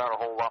really spend a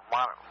lot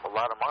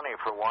of money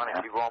for one.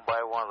 If you go and buy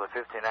one of the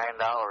 $59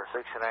 or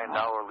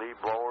 $69 leaf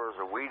blowers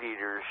or weed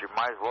eaters, you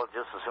might as well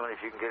just as soon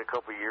if you can get a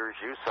couple of years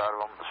use out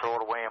of them, throw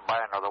it away and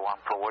buy another one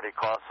for what it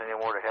costs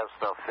anymore to have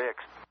stuff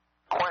fixed.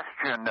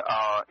 Question,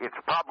 it's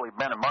probably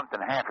been a month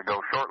and a half ago,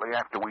 shortly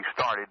after we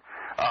started.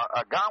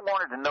 A guy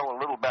wanted to know a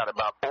little bit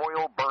about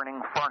oil-burning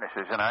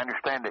furnaces, and I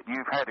understand that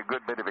you've had a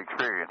good bit of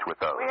experience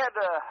with those. We had,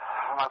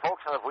 my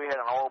folks said we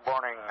had an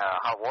oil-burning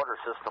hot water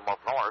system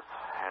up north,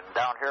 and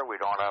down here we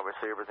don't.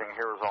 Obviously, everything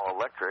here is all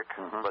electric,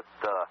 but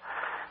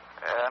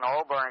an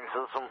oil-burning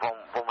system,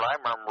 from what I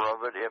remember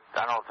of it, if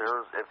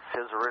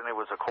his originally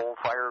was a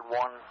coal-fired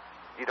one,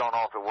 you don't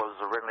know if it was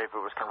originally, if it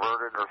was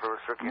converted or if it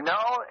was strictly. No,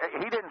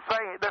 he didn't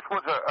say. This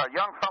was a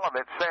young fellow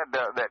that said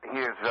that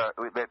his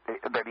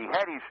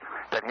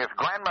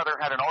grandmother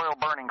had an oil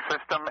burning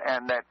system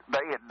and that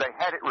they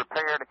had it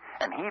repaired,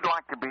 and he'd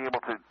like to be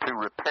able to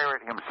repair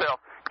it himself.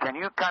 Can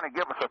you kind of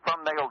give us a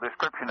thumbnail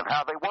description of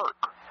how they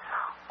work?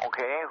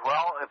 Okay.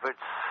 Well, if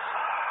it's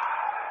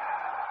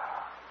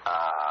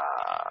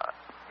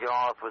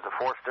if it was a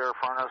forced air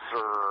furnace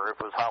or if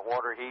it was hot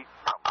water heat.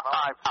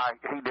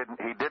 He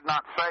did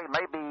not say.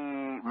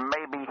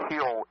 Maybe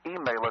he'll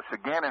email us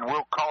again and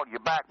we'll call you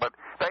back. But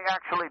do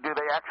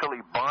they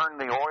actually burn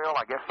the oil?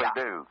 I guess they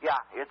do. Yeah,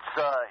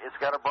 it's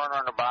got a burner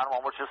on the bottom,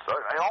 which is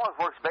it always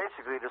works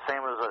basically the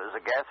same as a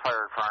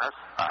gas-fired furnace.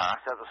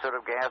 Except instead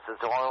of gas,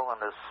 it's oil,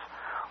 and this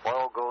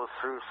oil goes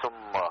through some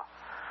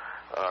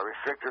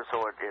restrictor,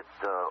 so it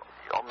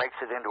makes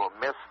it into a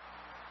mist.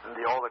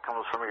 The oil that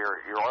comes from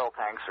your oil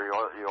tanks or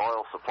your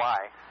oil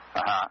supply.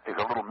 It's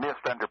a little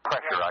mist under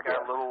pressure, I guess.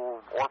 A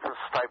little orifice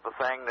type of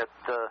thing that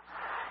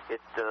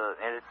it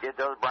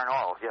does burn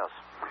oil, yes.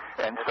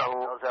 And so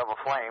it does have a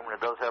flame, and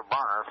it does have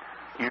burners.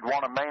 You'd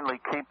want to mainly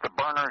keep the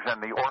burners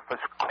and the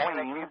orifice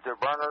clean. Keep the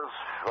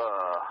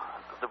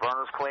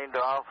burners cleaned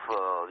off.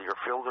 Your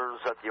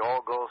filters that the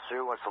oil goes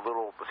through. It's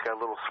got a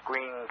little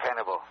screen, kind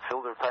of a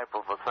filter type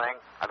of a thing.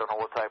 I don't know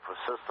what type of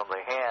system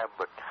they have,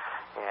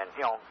 and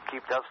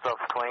keep that stuff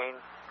clean.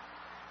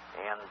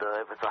 And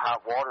if it's a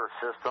hot water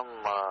system,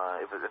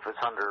 if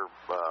it's under,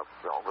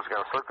 it's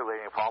got a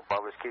circulating pump.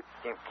 Always keep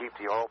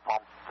the oil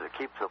pump,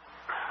 keep the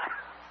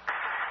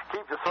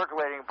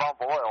circulating pump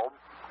oiled.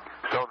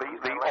 So the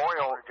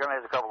oil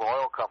generally has a couple of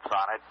oil cups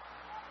on it.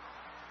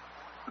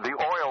 The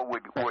oil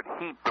would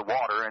heat the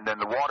water, and then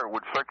the water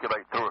would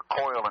circulate through a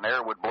coil, and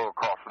air would blow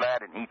across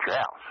that and heat your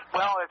house.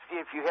 Well,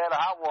 if you had a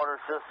hot water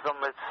system,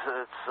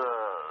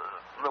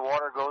 the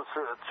water goes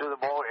through the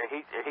bowl.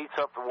 It heats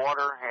up the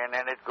water, and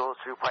then it goes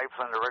through pipes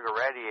under regular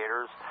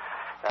radiators.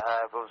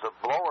 If it was a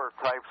blower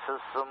type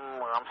system,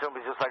 I'm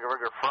assuming it's just like a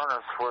regular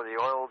furnace where the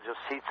oil just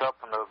heats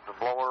up and the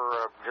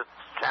blower just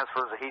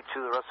transfers the heat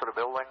to the rest of the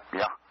building.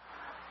 Yeah.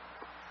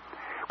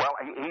 Well,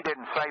 he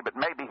didn't say, but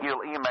maybe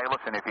he'll email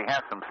us, and if he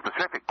has some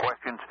specific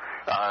questions,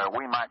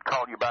 we might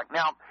call you back.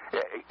 Now,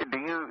 do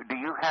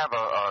you have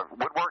a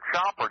woodwork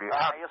shop, or do you?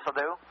 Yes, I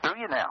do. Do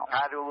you now?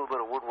 I do a little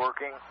bit of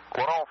woodworking.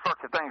 What all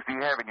sorts of things do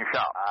you have in your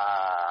shop?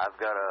 I've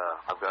got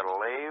a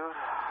lathe.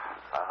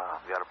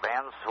 I've got a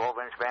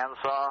 12-inch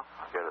bandsaw.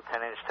 I've got a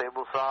 10-inch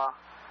table saw.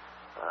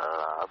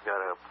 I've got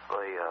a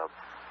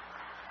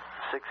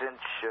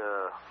 6-inch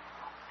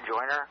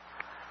joiner,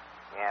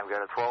 and I've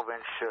got a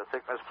 12-inch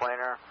thickness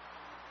planer.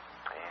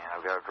 And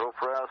I've got a drill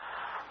press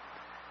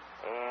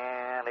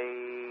and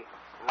a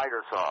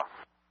miter saw.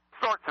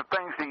 What sorts of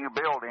things do you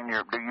build in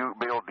your? Do you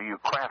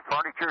craft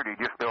furniture? Do you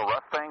just build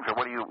rough things, or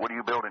what do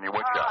you build in your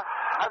wood shop?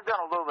 I've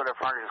done a little bit of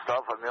furniture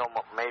stuff. I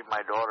made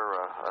my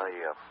daughter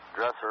a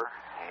dresser,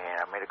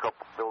 and I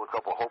built a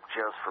couple hope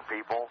chests for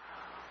people.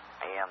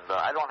 And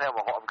I don't have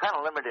I'm kind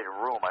of limited in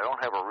room. I don't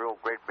have a real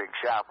great big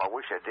shop. I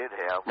wish I did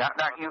have. Now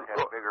you had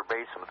a bigger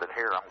basement than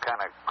here. I'm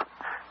kind of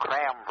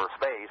crammed for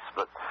space,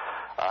 but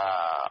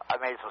I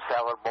made some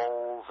salad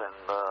bowls and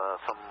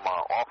some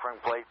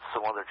offering plates.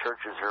 Some other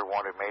churches here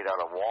wanted made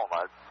out of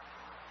walnut.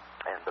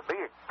 And the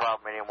big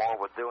problem anymore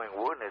with doing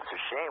wood, and it's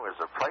a shame, is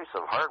the price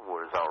of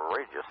hardwood is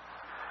outrageous.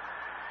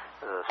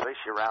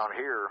 Especially around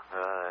here,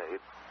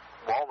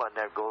 walnut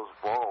net goes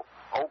oak,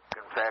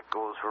 in fact,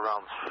 goes for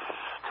around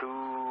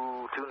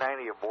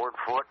 $290 a board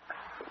foot,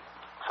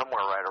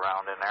 somewhere right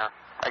around in there.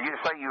 You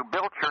say you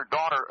built your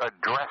daughter a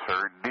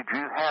dresser. Did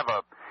you have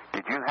a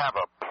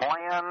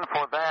plan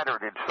for that, or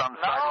did some?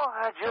 She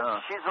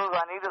says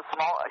I need a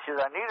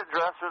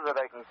dresser that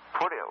I can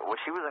put in. Well,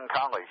 she was in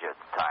college at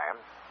the time,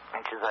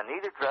 and she says I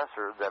need a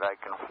dresser that I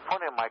can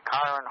put in my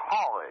car and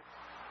haul it.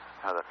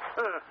 I thought,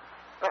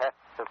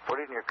 put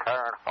it in your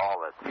car and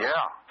haul it.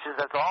 Yeah. She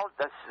says that's the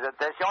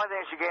only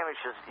thing she gave me.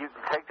 She says you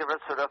can take the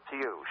rest of it up to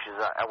you. She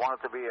says I want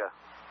it to be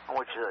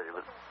what she said, it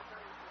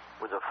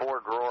was a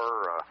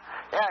 4-drawer.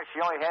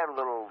 She only had a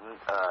little.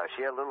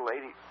 She had a little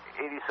 87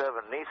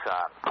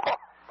 Nissan.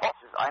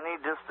 She says I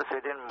need this to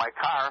fit in my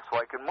car so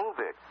I can move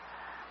it.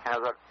 And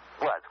I thought,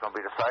 well, it's going to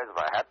be the size of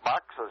a hat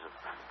box. So I said,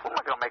 I'm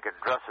not going to make a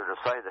dresser the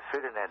size to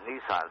fit in that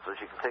Nissan so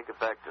she can take it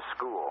back to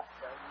school.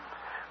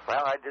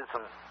 Well, I did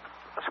some.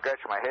 I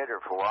scratched my head here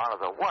for a while. I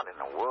thought, what in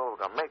the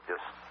world am I going to make this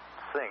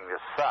thing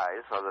this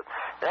size? So that,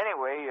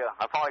 anyway,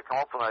 I finally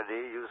come up with an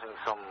idea using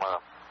some.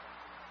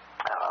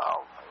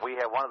 We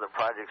had one of the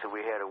projects that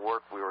we had at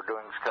work. We were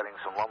cutting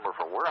some lumber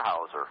for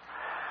Weyerhaeuser.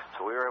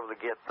 So we were able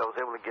to get. I was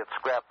able to get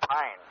scrap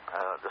pine.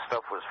 The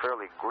stuff was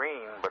fairly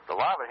green, but a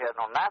lot of it had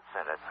no knots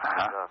in it.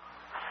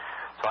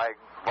 So I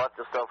brought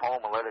the stuff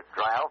home and let it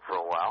dry out for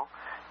a while,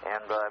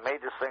 and I made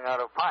this thing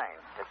out of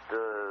pine. As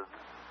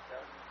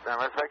a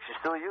matter of fact, she's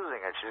still using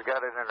it. She's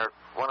got it in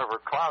one of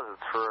her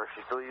closets she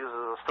still uses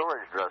as a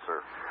storage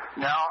dresser.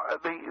 Now,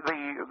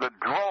 the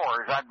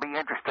drawers, I'd be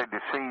interested to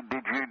see,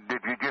 did you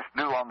just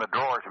do on the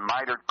drawers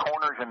mitered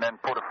corners and then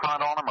put a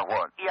front on them, or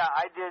what? Yeah,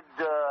 I did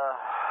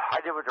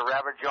with the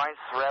rabbet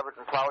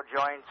and plow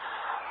joints,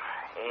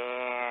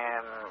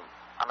 and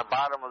on the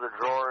bottom of the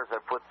drawers,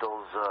 I put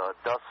those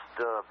dust,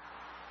 what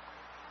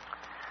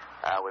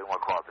do you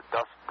want to call it,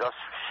 the dust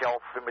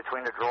shelf in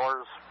between the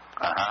drawers.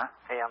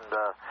 And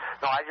no,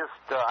 I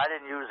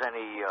didn't use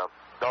any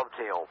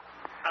dovetail.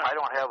 I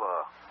don't have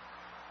a.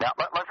 Now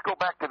let's go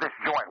back to this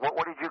joint.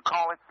 What did you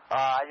call it?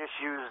 I just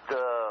used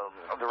the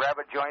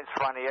rabbet joints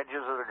on the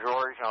edges of the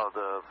drawers. You know,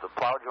 the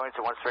plow joints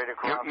that went straight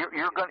across.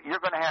 You're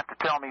going to have to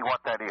tell me what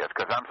that is,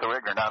 because I'm so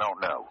ignorant I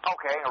don't know.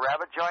 Okay, a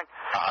rabbet joint.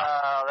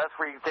 That's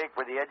where you take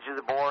with the edge of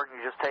the board,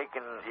 and you just take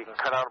and you can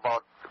cut out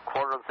about a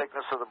quarter of the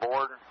thickness of the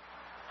board,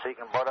 so you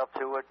can butt up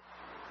to it.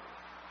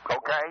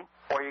 Okay.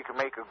 Or you can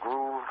make a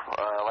groove,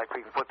 like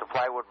we can put the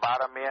plywood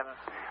bottom in.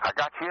 I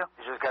got you.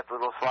 It's just got the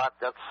little slot.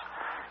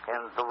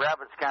 And the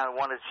rabbit's kind of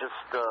one that's just.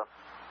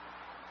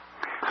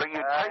 So you.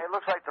 It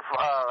looks like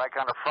like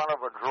on the front of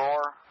a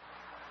drawer,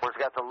 where it's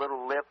got the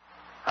little lip.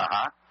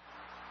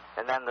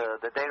 And then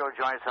the dado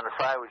joints on the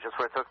side was just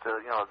where I took the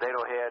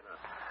dado head and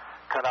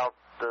cut out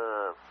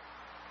the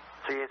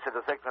 3/8 of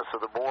the thickness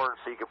of the board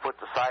so you could put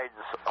the sides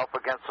up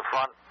against the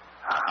front.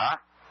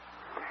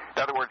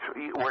 In other words,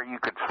 where you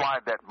could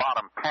slide that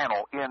bottom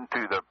panel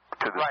into the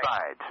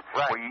sides,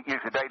 where you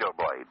use a dado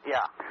blade.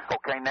 Yeah.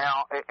 Okay.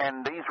 Now,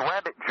 and these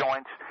rabbit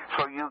joints.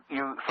 So you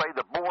say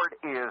the board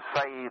is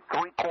say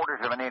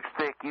 3/4 of an inch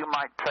thick. You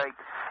might take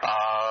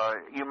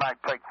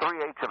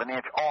 3/8 of an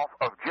inch off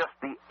of just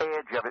the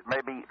edge of it,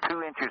 maybe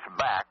 2 inches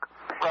back,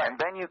 and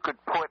then you could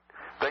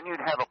then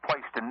you'd have a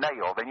place to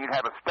nail. Then you'd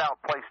have a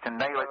stout place to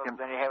nail it.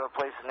 Then you have a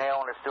place to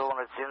nail, and it's still when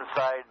it's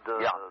inside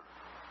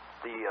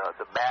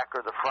the back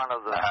or the front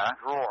of the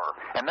drawer.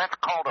 And that's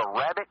called a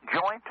rabbit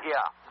joint?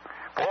 Yeah.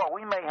 Boy,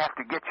 we may have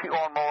to get you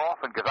on more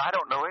often because I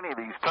don't know any of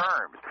these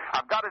terms.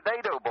 I've got a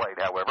dado blade,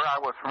 however. I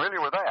was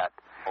familiar with that.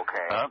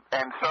 Okay.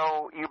 And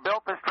so you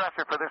built this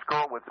dresser for this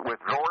girl with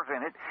drawers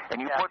in it,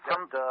 and you put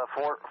some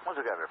what's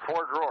it got there?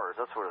 4 drawers.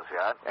 That's what it's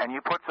got. And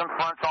you put some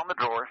fronts on the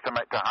drawers to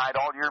hide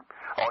all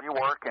your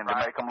work and to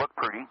make them look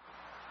pretty.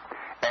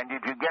 And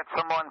did you get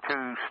someone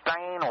to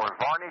stain or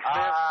varnish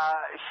this?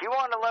 She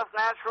wanted it left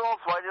natural,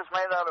 so I just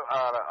made it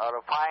out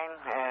of pine,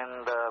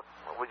 and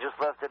we just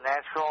left it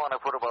natural, and I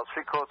put about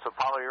 3 coats of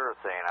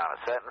polyurethane on it,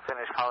 satin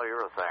finish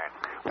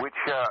polyurethane.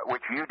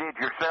 Which you did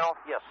yourself?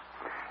 Yes.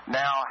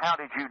 Now, how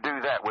did you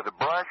do that? With a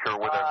brush or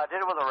with I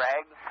did it with a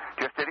rag.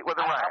 Just did it with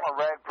a rag? I'm a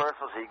rag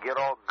person, so you get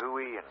all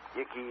gooey and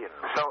icky. And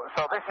so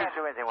this I can't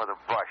do anything with a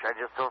brush.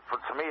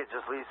 To me, it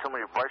just leaves so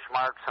many brush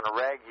marks, and a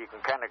rag you can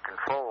kind of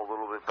control a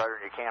little bit better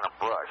than you can a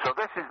brush. So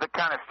this is the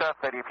kind of stuff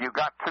that if you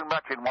got too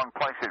much in one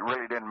place, it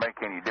really didn't make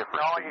any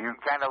difference. No, you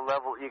can kind of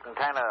level. You can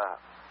kind of.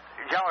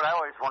 Generally, I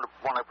always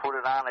when I put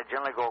it on, I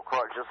generally go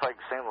across, just like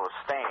the same with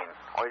stain.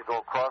 Always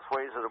go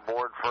crossways of the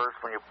board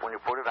first when you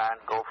put it on.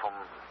 Go from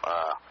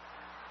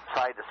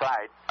side to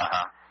side,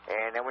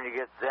 and then when you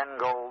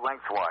go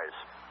lengthwise.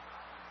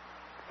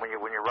 When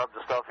you rub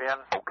the stuff in.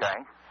 Okay.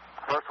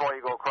 First of all,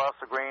 you go across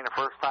the grain the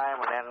first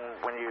time, and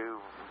then when you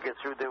get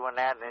through doing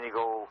that, and then you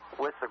go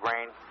with the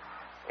grain,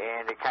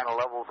 and it kind of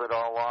levels it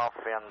all off.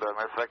 And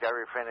matter of fact, I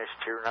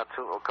refinished here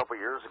a couple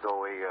years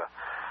ago a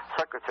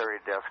secretary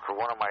desk for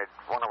one of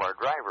our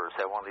drivers.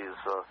 Had one of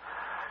these.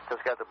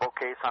 Just got the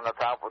bookcase on the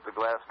top with the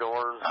glass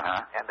doors,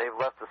 and they've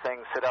left the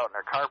thing sit out in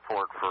their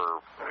carport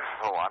for,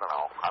 I don't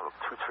know,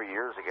 2-3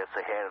 years, I guess.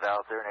 They had it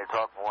out there, and they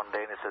talked one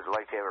day, and they said, they'd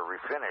like to have it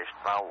refinished.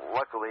 Now,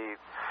 luckily,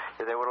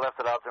 if they would have left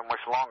it out there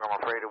much longer,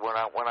 I'm afraid it went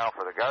out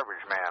for the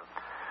garbage man.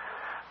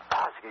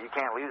 You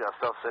can't leave that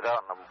stuff sit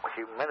out in the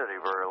humidity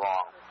very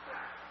long.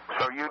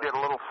 So you did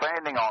a little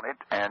sanding on it,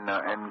 and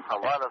a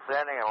lot of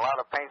sanding and a lot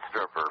of paint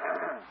stripper,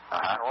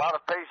 and a lot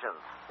of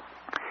patience.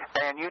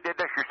 And you did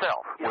this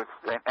yourself, yes.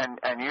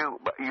 and you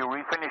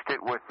refinished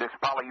it with this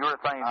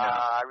polyurethane.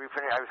 I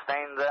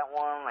stained that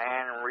one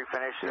and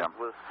refinished it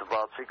with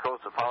about 3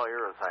 coats of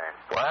polyurethane.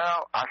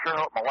 Well, I sure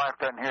hope my wife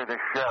doesn't hear this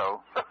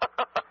show,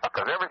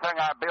 because everything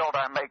I build,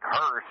 I make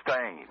her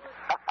stain.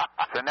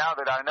 So now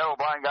that I know a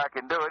blind guy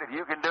can do it, if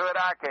you can do it,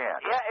 I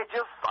can. Yeah,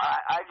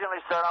 I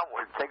generally start out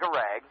with take a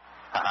rag.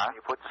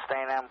 You put the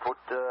stain on.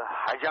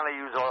 I generally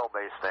use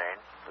oil-based stain.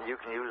 You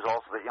can use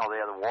also they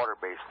have the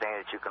water-based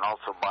stain that you can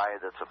also buy.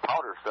 That's a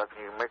powder stuff,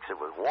 and you mix it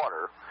with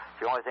water.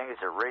 The only thing is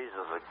it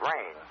raises the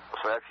grain.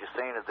 So after you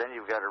stain it, then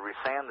you've got to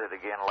resand it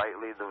again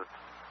lightly to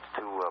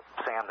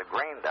sand the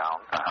grain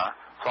down.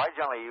 So I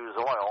generally use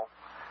oil.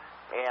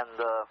 And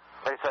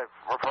like I said,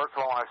 first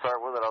of all, when I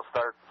start with it, I'll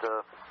start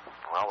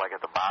like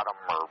at the bottom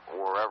or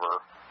wherever,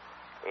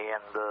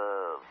 and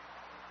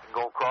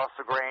go across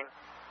the grain.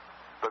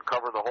 But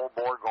cover the whole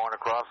board going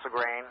across the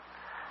grain,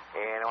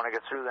 and when I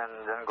get through,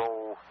 then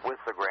go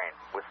with the grain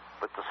with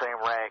the same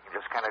rag, and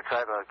just kind of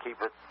try to keep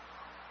it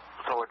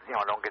so it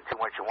don't get too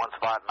much in one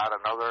spot, not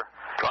another.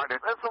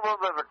 It's a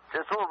little bit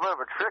of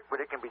a trick, but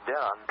it can be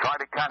done. Try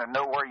to kind of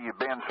know where you've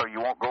been so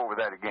you won't go over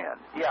that again.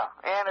 Yeah,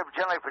 and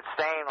generally if it's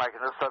stained, like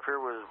this stuff here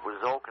was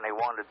oak, and they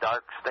wanted a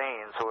dark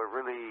stain, so it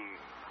really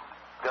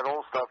that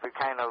old stuff. It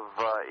kind of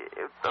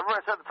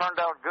everybody said it turned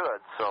out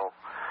good, so.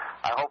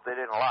 I hope they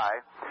didn't lie.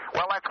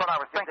 Well, that's what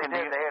I was thinking.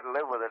 They had to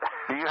live with it.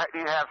 Do you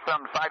have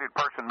some sighted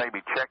person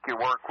maybe check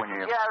your work when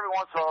you... Yeah, every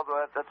once in a while.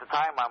 But at the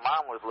time, my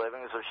mom was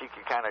living, so she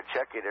could kind of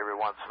check it every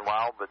once in a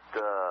while. But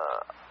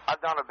I've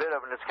done a bit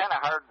of it. It's kind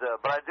of hard,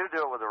 but I do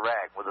it with a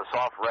rag, with a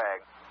soft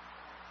rag.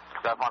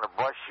 Because on a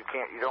brush,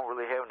 you don't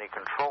really have any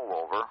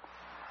control over.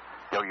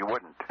 No, you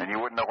wouldn't. And you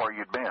wouldn't know where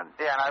you'd been.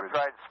 Yeah, and I've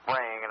tried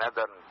spraying, and that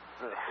doesn't...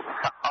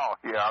 Oh,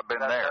 yeah, I've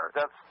been there.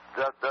 That's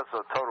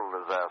a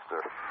total disaster.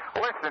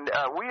 Listen,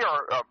 we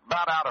are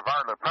about out of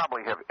our,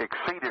 probably have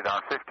exceeded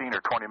our 15 or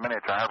 20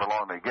 minutes, however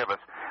long they give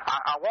us.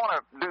 I want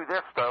to do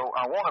this, though.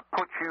 I want to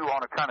put you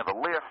on a kind of a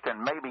list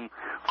and maybe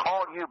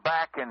call you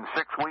back in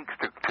 6 weeks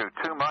to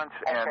 2 months,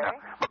 and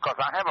because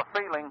I have a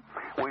feeling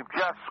we've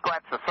just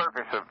scratched the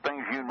surface of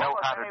things you know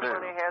how to do. If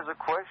anybody has a other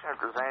question, if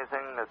there's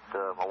anything that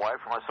my wife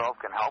or myself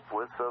can help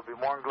with, I'd be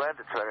more than glad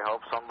to try to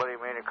help somebody. I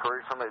mean,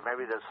 encourage somebody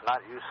maybe that's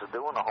not used to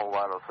doing a whole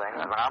lot of things.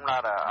 I mean, I'm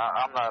not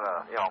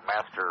a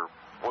master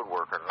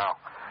woodworker. No.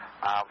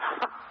 I'm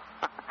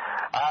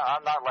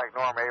not like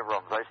Norm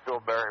Abrams. I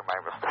still bury my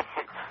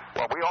mistakes.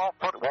 Well, we all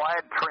put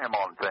wide trim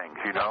on things,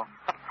 you know.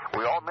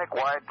 We all make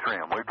wide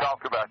trim. We've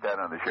talked about that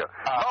on the show.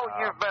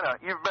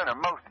 You've been a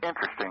most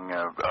interesting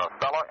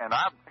fellow, and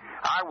I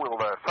will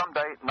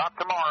someday, not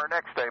tomorrow or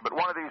next day, but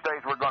one of these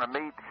days we're going to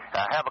meet,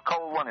 have a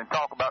cold one, and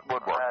talk about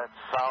woodwork. That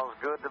sounds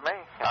good to me.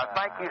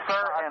 Thank you,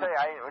 sir.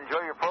 I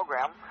enjoy your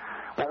program.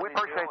 Well, we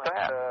appreciate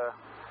that.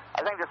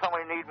 I think there's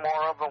something we need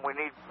more of, and we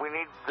need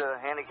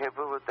handicapped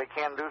people that they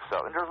can do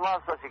stuff. And there's a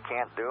lot of stuff you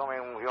can't do. I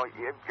mean,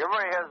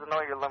 everybody has to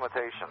know your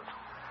limitations.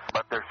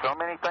 But there's so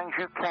many things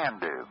you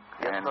can do.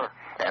 Yes, sir.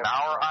 And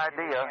our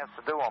idea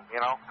to do them, you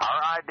know.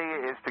 Our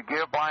idea is to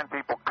give blind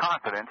people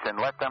confidence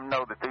and let them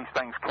know that these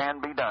things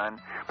can be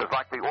done. It's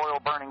like the oil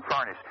burning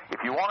furnace.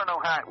 If you want to know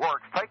how it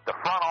works, take the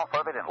front off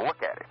of it and look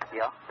at it.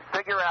 Yeah.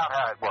 Figure out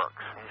how it works.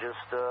 And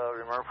just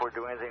remember, if we're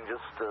doing anything,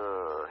 just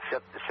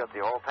shut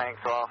the oil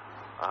tanks off.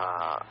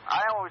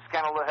 I always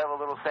kind of have a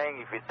little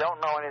saying: if you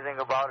don't know anything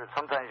about it,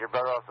 sometimes you're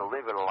better off to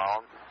leave it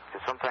alone,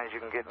 because sometimes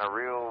you can get in a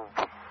real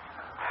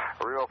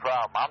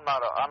problem. I'm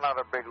not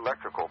a big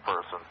electrical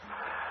person.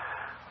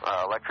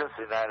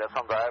 Electricity, that's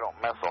something I don't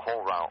mess a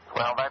whole round.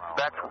 Well,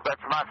 that's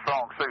my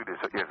strong suit is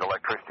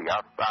electricity. I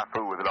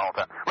fool with it all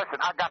the time.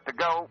 Listen, I got to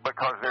go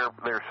because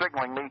they're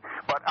signaling me,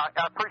 but I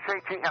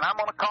appreciate you, and I'm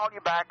going to call you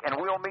back, and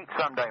we'll meet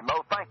someday.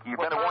 Mo, thank you. You've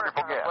been a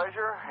wonderful guest.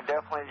 Pleasure. I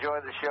definitely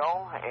enjoyed the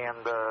show,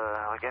 and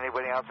like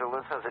anybody out there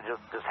listening,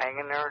 just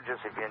hang in there.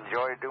 Just if you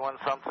enjoy doing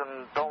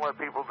something, don't let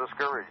people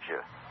discourage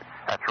you.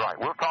 That's right.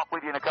 We'll talk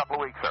with you in a couple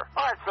of weeks, sir.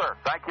 All right, sir.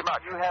 Thank you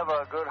much. You have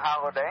a good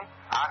holiday.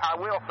 I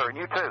will, sir, and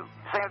you too.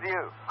 Same to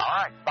you. All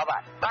right.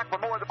 Bye-bye. Back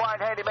with more of the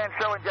Blind Handyman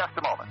Show in just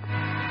a moment.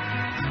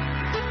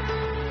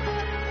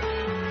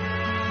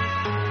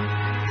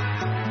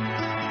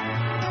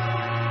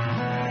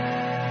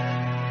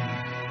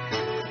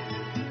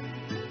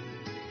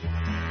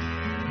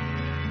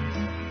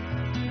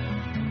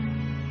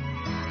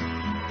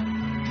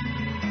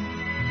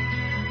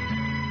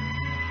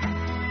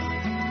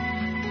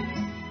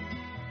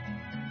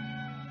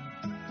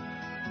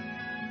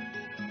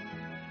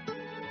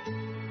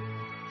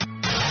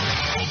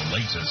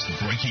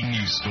 Breaking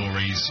news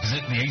stories,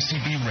 visit the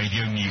ACB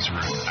Radio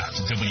newsroom at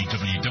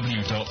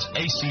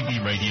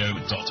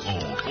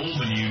www.acbradio.org. All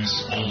the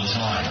news, all the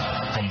time.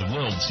 From the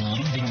world's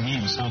leading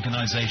news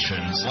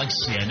organizations like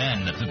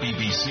CNN, the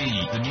BBC,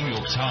 the New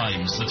York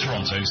Times, the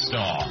Toronto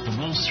Star, the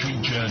Wall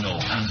Street Journal,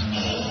 and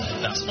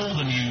more. That's all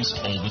the news,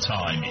 all the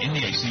time in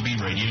the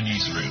ACB Radio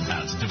newsroom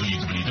at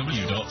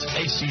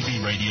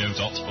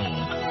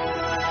www.acbradio.org.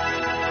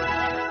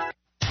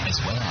 As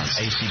well as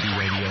ACB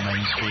Radio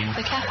Mainstream,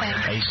 The Cafe,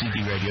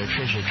 ACB Radio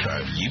Treasure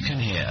Trove. You can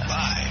hear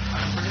live,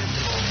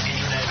 unpredictable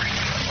internet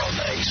radio on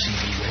the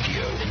ACB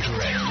Radio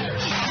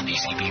Interactive.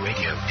 ACB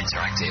Radio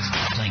Interactive,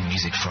 playing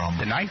music from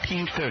the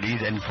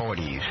 1930s and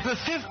 40s, the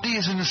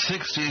 50s and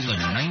 60s, the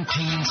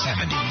 1970s, 80s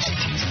and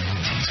 90s,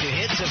 the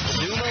hits of the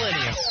new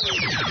millennium.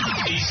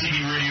 ACB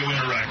Radio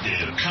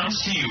Interactive comes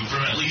to you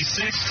from at least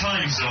 6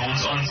 time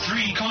zones on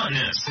 3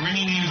 continents,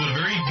 bringing you the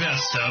very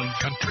best of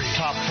country,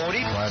 top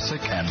 40,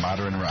 classic and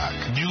modern rock,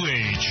 new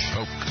age,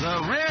 folk,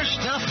 the rare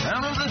stuff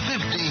out of the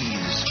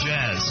 50s,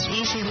 jazz,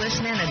 easy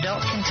listening,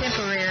 adult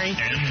contemporary,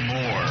 and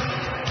more.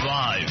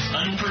 Live,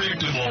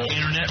 unpredictable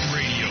internet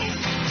radio.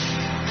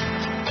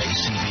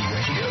 ACB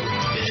Radio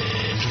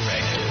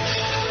Interactive.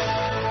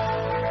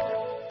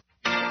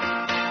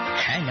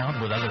 Hang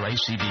out with other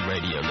ACB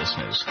Radio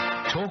listeners.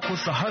 Talk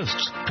with the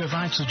hosts.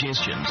 Provide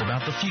suggestions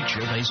about the future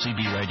of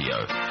ACB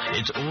Radio.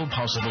 It's all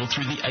possible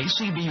through the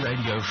ACB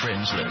Radio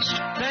Friends list.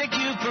 Thank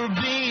you for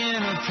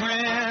being a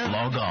friend.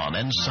 Log on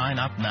and sign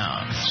up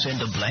now.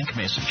 Send a blank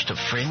message to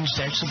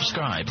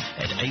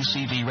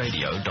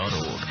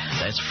friends-subscribe@acbradio.org.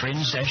 That's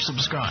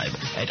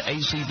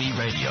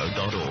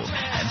friends-subscribe@acbradio.org.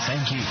 And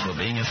thank you for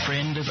being a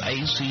friend of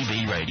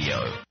ACB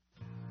Radio.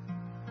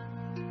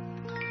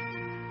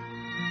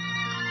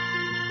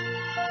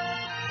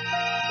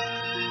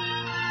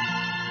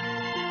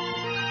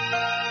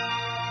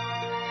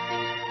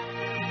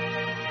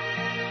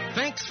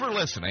 Thanks for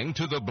listening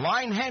to The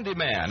Blind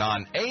Handyman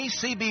on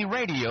ACB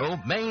Radio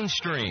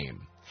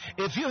Mainstream.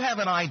 If you have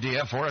an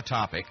idea for a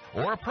topic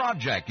or a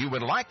project you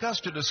would like us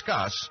to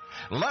discuss,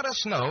 let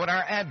us know at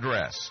our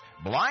address,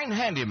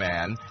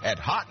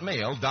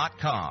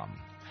 blindhandyman@hotmail.com.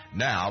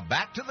 Now,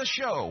 back to the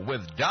show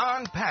with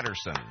Don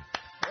Patterson.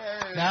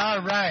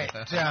 All right.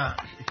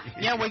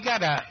 Yeah, we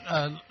got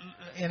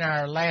in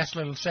our last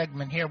little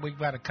segment here, we've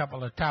got a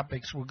couple of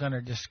topics we're going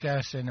to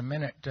discuss in a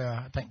minute.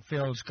 I think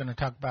Phil's going to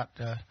talk about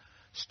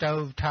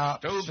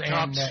stovetops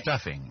and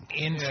stuffing,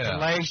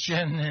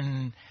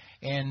 installation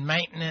and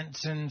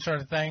maintenance and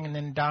sort of thing. And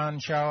then Don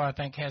Shaw, I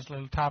think, has a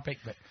little topic.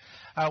 But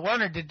I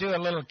wanted to do a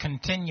little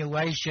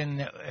continuation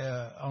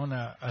on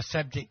a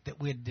subject that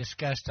we had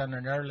discussed on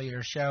an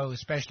earlier show,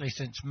 especially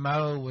since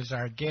Mo was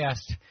our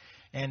guest.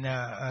 and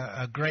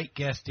a great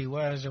guest he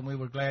was, and we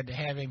were glad to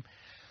have him.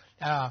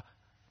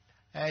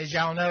 As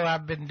y'all know,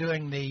 I've been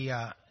doing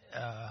the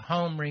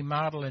home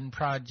remodeling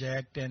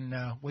project, and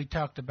we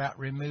talked about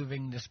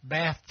removing this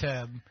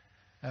bathtub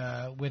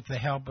with the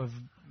help of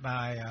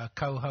my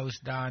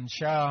co-host Don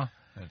Shaw.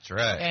 That's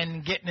right.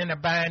 And getting in a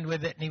bind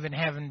with it and even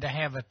having to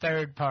have a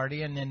third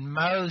party. And then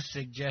Mo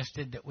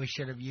suggested that we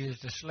should have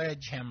used a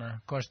sledgehammer.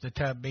 Of course, the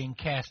tub being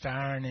cast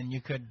iron, and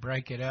you could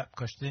break it up,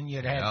 because then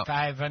you'd have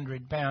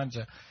 500 pounds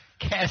of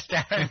cast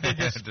iron to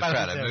dispose to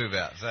try to of. move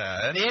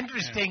outside. The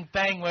interesting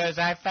thing was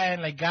I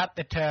finally got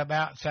the tub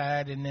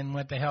outside, and then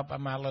with the help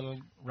of my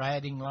little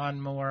riding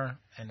lawnmower,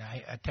 and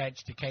I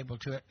attached a cable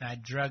to it, and I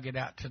drug it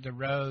out to the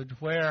road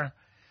where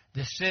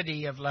the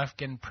city of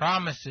Lufkin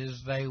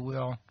promises they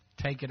will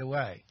take it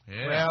away.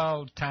 Yeah.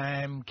 Well,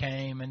 time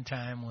came and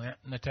time went,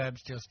 and the tub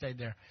still stayed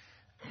there.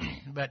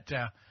 But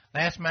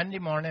last Monday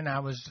morning, I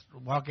was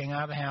walking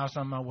out of the house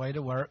on my way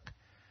to work,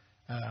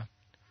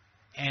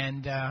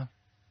 and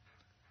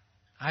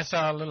I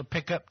saw a little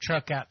pickup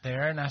truck out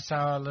there, and I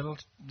saw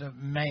the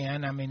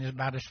man. I mean,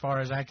 about as far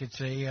as I could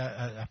see,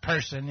 a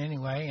person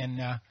anyway. And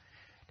to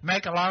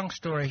make a long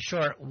story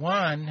short,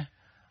 one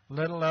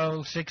little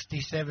old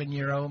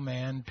 67-year-old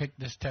man picked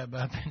this tub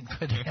up and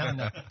put it on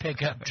the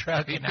pickup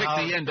truck. He and picked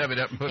the end of it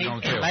up and put it on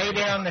the tailgate. He laid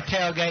down the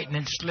tailgate and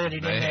then slid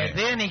it in there.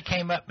 Then he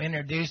came up and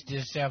introduced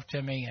himself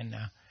to me, and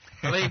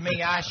believe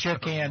me, I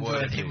shook hands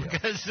with him.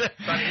 Because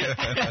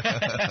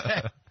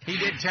he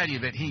did tell you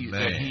that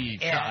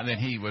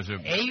he was a...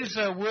 He's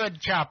a wood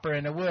chopper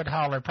and a wood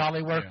hauler,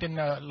 probably worked in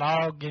the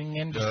logging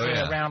industry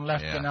around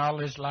Lufkin all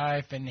his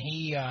life, and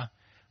he...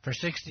 for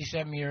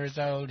 67 years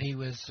old, he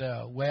was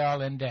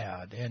well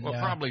endowed. And, well,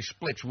 probably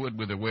splits wood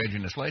with a wedge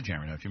and a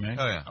sledgehammer, don't you, man?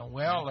 Oh, yeah.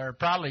 Well, or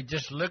probably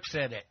just looks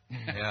at it.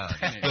 Yeah,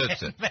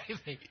 splits it.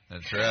 Maybe.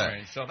 That's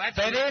right.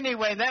 But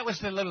anyway, that was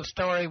the little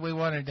story we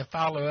wanted to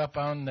follow up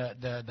on.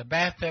 The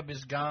bathtub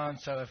is gone,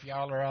 so if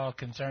y'all are all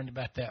concerned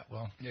about that,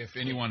 well... If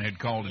anyone had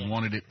called and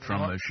wanted it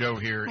from the show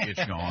here,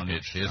 it's gone.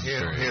 It's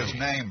his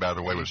name, by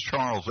the way, was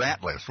Charles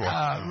Atlas. Well,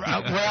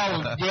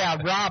 yeah,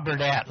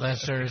 Robert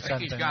Atlas or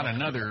something. He's got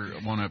another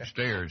one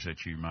upstairs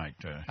that you might...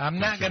 I'm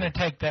not going to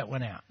take that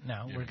one out.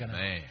 No, we're going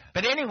to...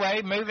 But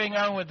anyway, moving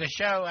on with the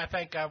show, I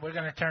think we're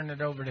going to turn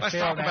it over to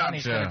Phil now, and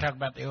he's going to talk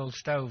about the old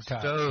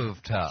stovetop.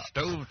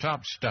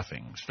 Stovetop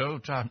stuffing.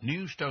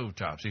 New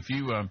stovetops.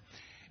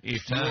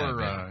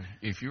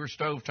 If your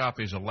stovetop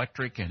is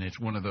electric and it's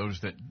one of those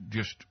that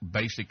just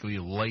basically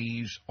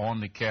lays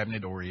on the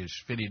cabinet or is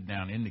fitted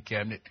down in the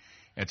cabinet,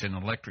 it's an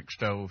electric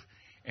stove,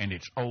 and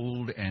it's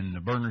old and the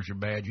burners are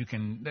bad,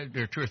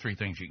 there are two or three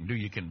things you can do.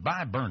 You can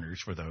buy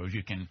burners for those.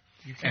 You can.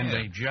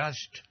 And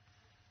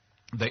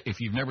if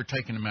you've never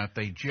taken them out,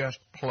 they just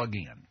plug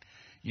in.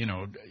 You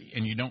know,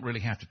 and you don't really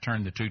have to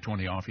turn the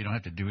 220 off. You don't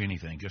have to do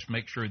anything. Just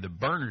make sure the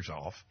burner's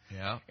off.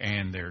 Yeah.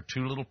 And there are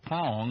two little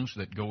prongs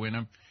that go in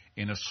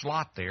a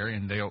slot there,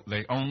 and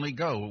they only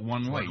go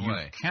one way.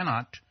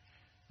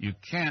 You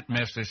can't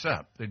mess this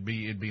up. It'd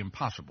be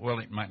impossible. Well,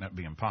 it might not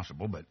be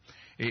impossible, but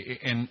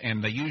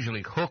and they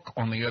usually hook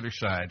on the other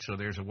side. So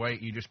there's a way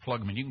you just plug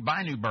them in. You can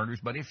buy new burners,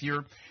 but if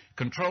your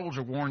controls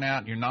are worn out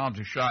and your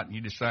knobs are shot, and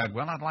you decide,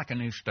 well, I'd like a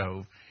new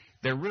stove,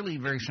 they're really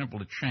very simple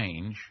to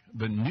change.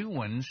 The new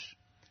ones,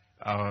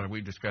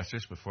 we discussed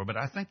this before, but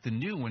I think the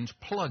new ones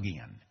plug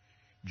in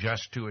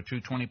just to a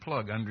 220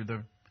 plug under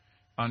the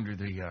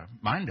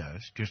mine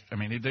does.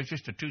 There's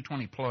just a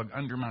 220 plug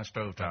under my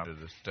stovetop,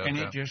 and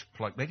they just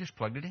plugged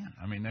it in.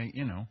 I mean,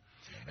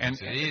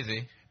 it's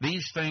easy.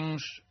 These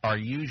things are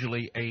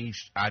usually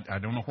I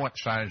don't know what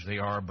size they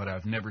are, but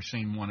I've never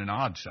seen one an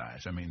odd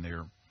size. I mean,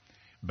 they're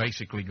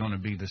basically going to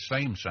be the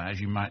same size.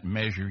 You might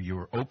measure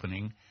your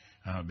opening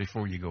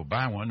before you go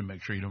buy one to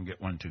make sure you don't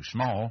get one too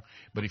small.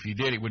 But if you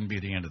did, it wouldn't be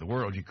the end of the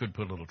world. You could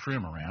put a little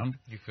trim around.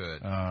 You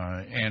could.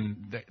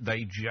 And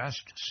they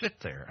just sit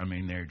there. I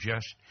mean,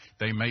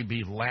 they may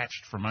be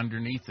latched from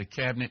underneath the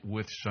cabinet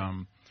with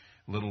some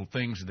little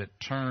things that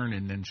turn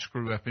and then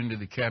screw up into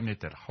the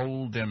cabinet that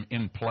hold them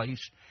in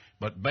place.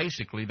 But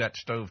basically, that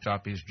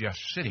stovetop is just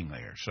sitting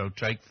there. So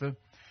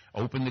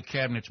open the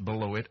cabinets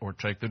below it, or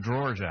take the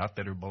drawers out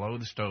that are below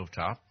the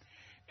stovetop,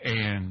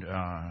 and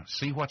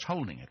see what's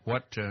holding it.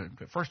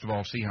 First of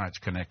all, see how it's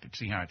connected,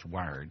 see how it's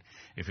wired.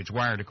 If it's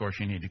wired, of course,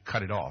 you need to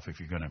cut it off if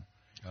you're going to.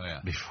 Oh,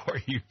 yeah. Before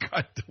you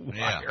cut the wire.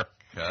 Yeah.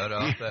 Cut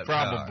off that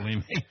probably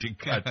need to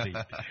cut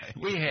the.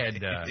 We had.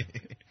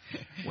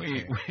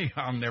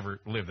 I'll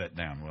never live that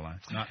down, will I?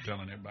 Not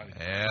telling everybody.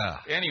 Yeah.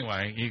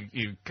 Anyway,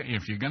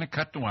 if you're going to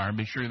cut the wire,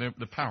 be sure that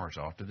the power's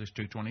off to this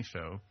 220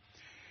 stove,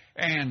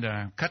 and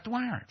cut the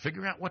wire.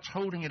 Figure out what's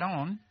holding it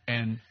on,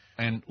 and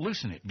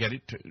loosen it. Get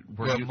it to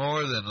where Well,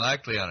 more than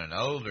likely on an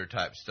older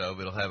type stove,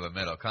 it'll have a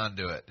metal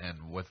conduit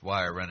and with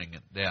wire running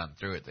it down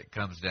through it that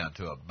comes down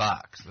to a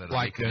box.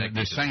 Like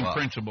the same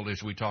principle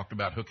as we talked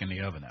about hooking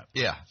the oven up.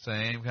 Yeah,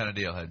 same kind of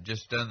deal. Had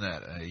just done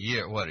that a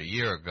year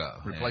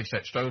ago. Replaced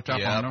that stovetop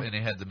on them? And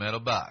it had the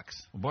metal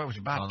box. Well, boy, it was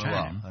about on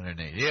time. The wall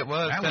underneath. It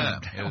was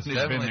time. It was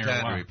definitely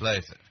time to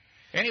replace it.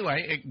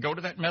 Anyway, go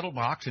to that metal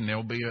box, and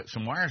there'll be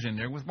some wires in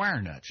there with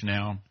wire nuts.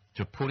 Now,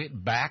 to put it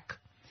back,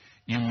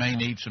 you may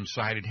need some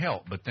sighted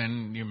help, but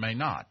then you may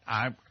not.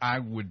 I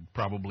would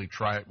probably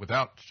try it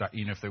without,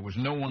 if there was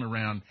no one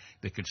around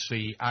that could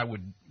see, I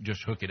would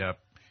just hook it up,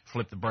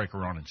 flip the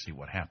breaker on, and see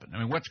what happened. I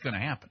mean, what's going to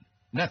happen?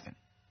 Nothing.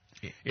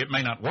 It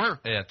may not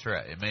work. Yeah, that's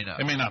right. It may not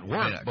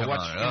work. But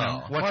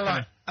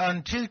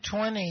on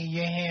 220,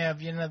 you have,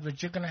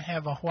 but you're going to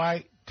have a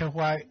white to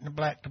white and a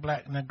black to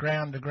black and a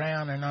ground to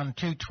ground. And on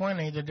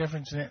 220, the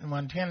difference in it and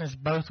 110 is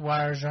both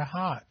wires are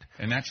hot.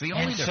 And that's the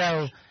only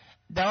difference.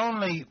 So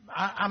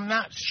I'm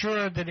not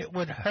sure that it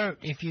would hurt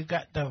if you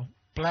got the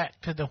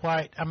black to the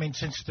white. I mean,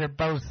 since they're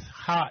both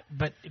hot,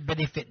 but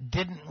if it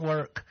didn't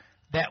work,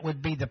 that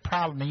would be the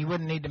problem. And you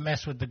wouldn't need to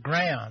mess with the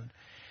ground.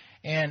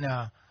 And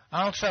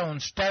also on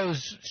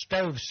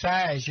stove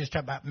size, just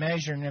about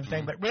measuring and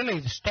everything, but really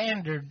the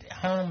standard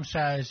home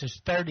size is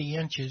 30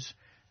 inches.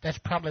 That's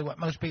probably what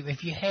most people,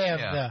 if you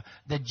have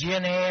the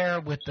Gen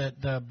Air with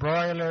the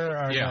broiler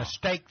or the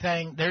steak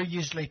thing, they're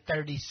usually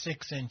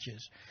 36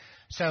 inches.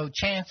 So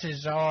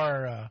chances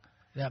are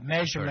that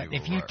measurement,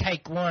 if you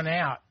take one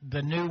out,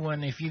 the new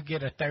one, if you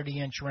get a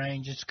 30-inch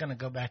range, it's going to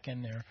go back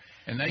in there.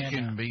 And they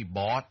can be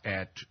bought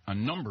at a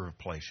number of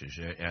places,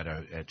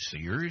 at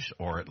Sears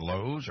or at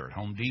Lowe's or at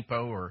Home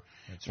Depot or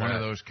one of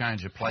those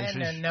kinds of places.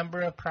 And a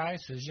number of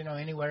prices,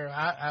 anywhere.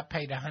 I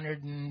paid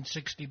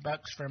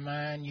 $160 for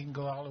mine. You can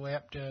go all the way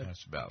up to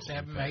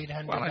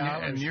 $700-800. Well,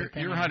 and your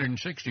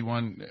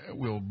 $161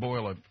 will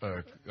boil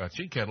a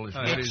tea kettle as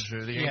good as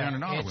the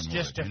 $800 one. It's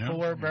just a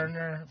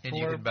four-burner. And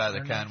you can buy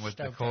the kind with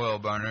the coil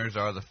burners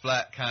or the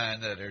flat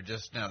kind that are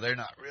just, they're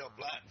not real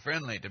blind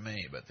friendly to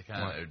me, but the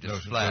kind that are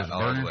just flat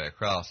all the way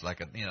across, like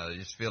they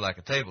just feel like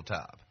a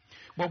tabletop.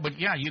 Well, but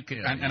you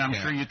can, and I'm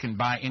sure you can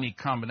buy any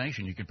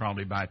combination. You could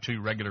probably buy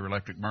 2 regular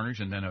electric burners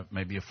and then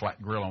maybe a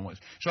flat grill on one.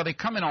 So they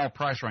come in all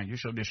price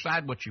ranges. So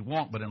decide what you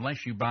want, but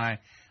unless you buy,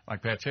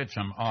 like Pat said,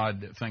 some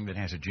odd thing that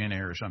has a Gen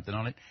Air or something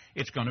on it,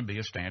 it's going to be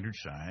a standard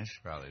size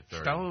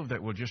stove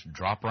that will just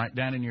drop right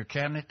down in your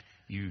cabinet.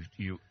 You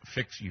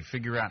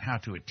figure out how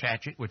to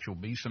attach it, which will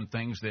be some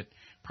things that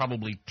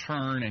probably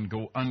turn and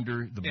go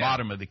under the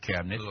bottom of the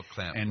cabinet,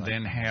 and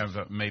then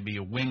have maybe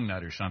a wing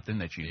nut or something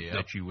that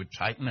you would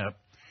tighten up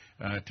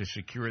to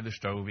secure the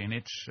stove in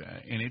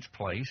its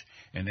place,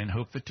 and then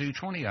hook the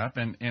 220 up.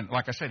 And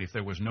like I said, if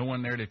there was no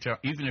one there to tell,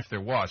 even if there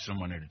was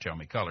someone there to tell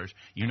me colors,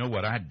 you know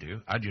what I'd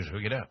do? I'd just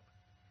hook it up.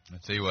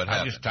 Let's see what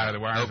happens. I just tie the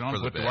wires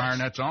on, put the wire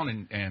nuts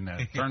on, and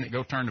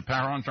turn the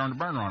power on, turn the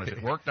burner on. If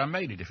it worked, I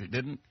made it. If it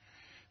didn't,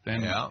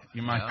 then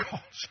you might call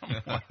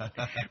someone.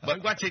 But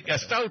a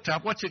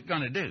stovetop, what's it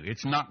going to do?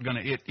 It's not going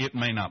to. It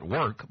may not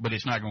work, but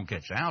it's not going to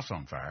catch the house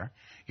on fire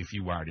if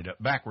you wired it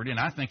up backward. And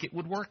I think it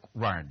would work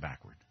wired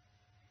backward.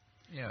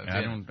 Yeah,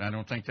 I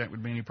don't think that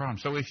would be any problem.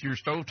 So if your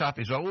stovetop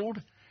is old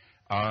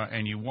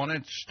and you want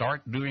to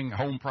start doing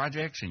home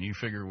projects, and you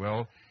figure,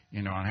 well,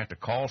 I have to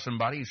call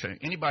somebody. So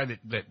anybody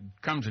that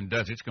comes and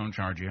does it's going to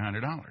charge you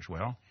 $100.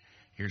 Well,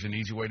 here's an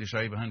easy way to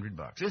save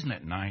 $100. Isn't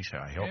it nice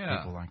how I help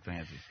people like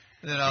that?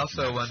 And then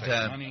also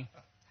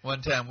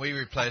one time we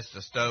replaced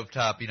a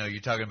stovetop. You're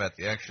talking about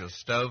the actual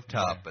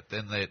stovetop, but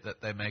then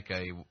they make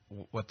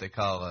what they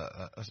call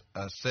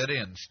a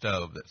sit-in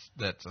stove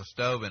that's a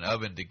stove and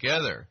oven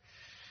together.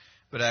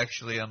 But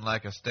actually,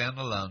 unlike a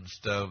standalone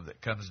stove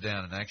that comes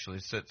down and actually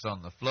sits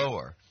on the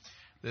floor,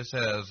 this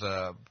has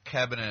a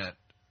cabinet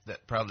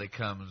that probably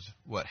comes,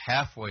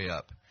 halfway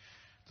up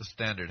the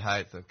standard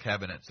height of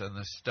cabinets, and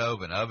the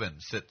stove and oven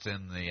sits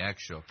in the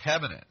actual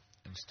cabinet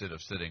instead of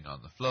sitting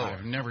on the floor.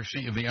 I've never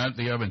seen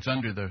the oven's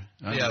under the...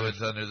 The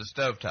oven's under the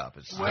stovetop.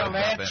 It's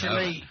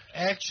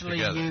actually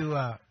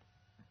you...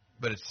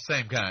 But it's the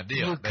same kind of deal.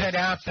 You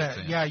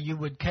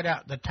would cut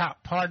out the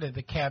top part of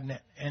the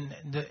cabinet, and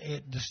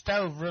the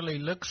stove really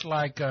looks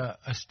like a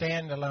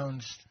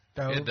standalone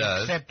stove. It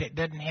does. Except it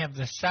doesn't have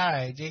the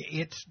sides.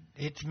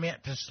 It's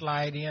meant to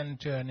slide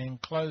into an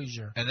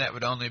enclosure. And that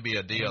would only be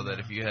a deal that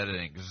if you had an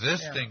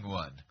existing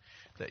one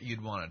that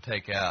you'd want to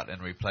take out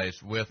and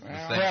replace with the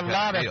same kind of deal. A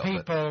lot of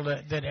people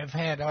that have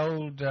had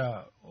old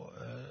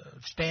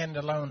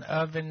standalone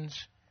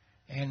ovens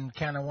and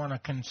kind of want to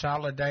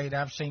consolidate.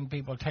 I've seen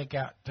people take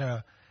out,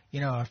 a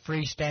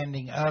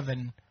freestanding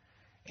oven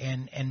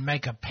and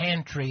make a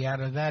pantry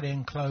out of that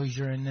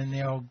enclosure, and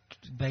then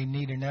they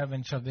need an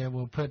oven, so they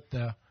will put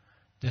the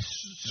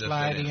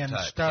slide-in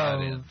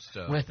stove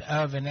with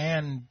oven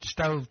and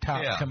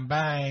stovetop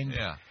combined.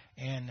 Yeah.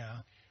 And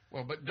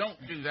well, but don't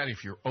do that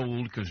if you're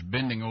old, because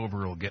bending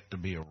over will get to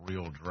be a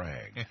real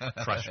drag.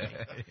 Trust me.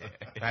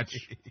 That's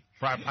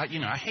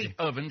I hate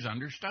ovens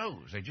under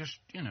stoves. They just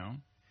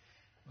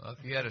Well,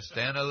 if you had a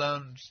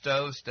standalone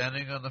stove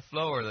standing on the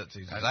floor, that's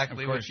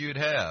exactly what you'd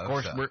have. Of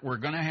course, we're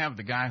going to have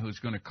the guy who's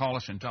going to call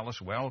us and tell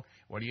us, well,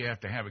 what do you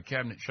have to have a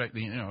cabinet shaped?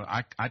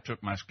 I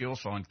took my skill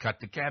saw and cut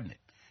the cabinet.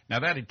 Now,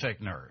 that'd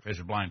take nerve as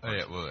a blind person.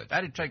 It would.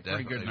 That'd take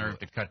pretty good nerve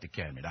to cut the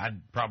cabinet. I'd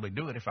probably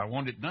do it. If I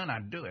wanted it done,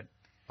 I'd do it.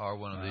 Or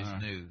one of these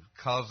new,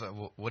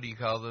 what do you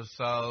call those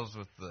saws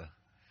with the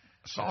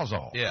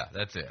Sawzall. Yeah,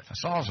 that's it. A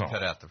Sawzall.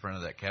 Cut out the front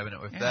of that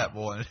cabinet with that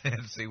one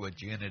and see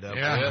what you ended up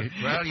with.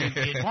 Well,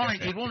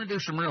 you'd want to do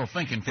some real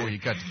thinking before you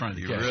cut the front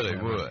of the cabinet. You really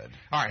would.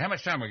 All right, how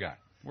much time we got?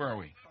 Where are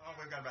we? Oh,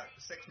 we've got about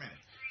 6 minutes.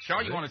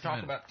 Shaw, you want to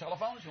talk about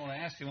telephones? You want to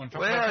ask? You want to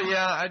talk about telephones?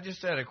 Yeah, I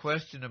just had a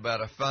question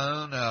about a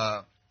phone.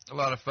 A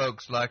lot of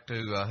folks like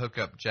to hook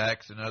up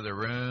jacks in other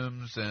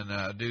rooms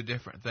and do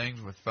different things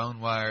with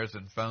phone wires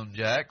and phone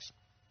jacks.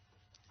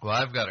 Well,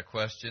 I've got a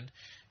question.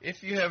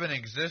 If you have an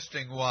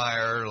existing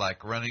wire,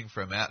 like running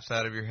from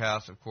outside of your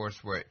house, of course,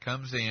 where it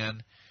comes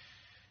in,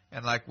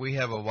 and like we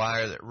have a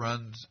wire that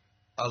runs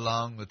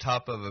along the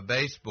top of a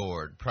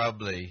baseboard,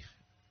 probably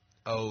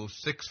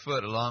 6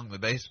 foot along the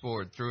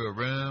baseboard through a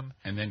room.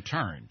 And then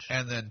turns.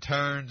 And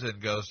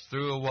goes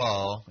through a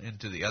wall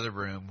into the other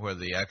room where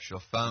the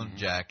actual phone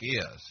jack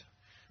is.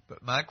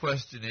 But my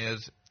question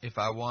is, if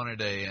I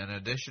wanted an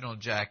additional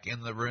jack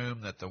in the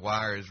room that the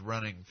wire is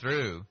running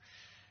through,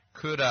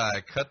 could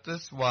I cut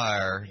this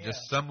wire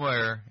just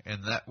somewhere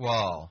in that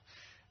wall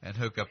and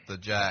hook up the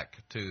jack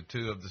to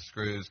 2 of the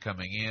screws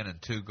coming in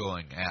and 2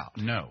 going out?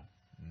 No.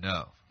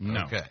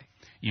 Okay.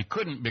 You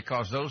couldn't,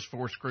 because those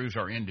 4 screws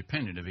are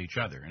independent of each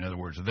other. In other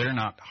words, they're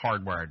not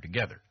hardwired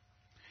together.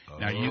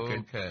 Now,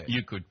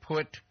 you could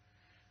put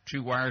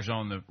 2 wires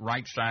on the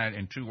right side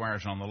and 2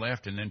 wires on the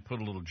left and then put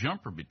a little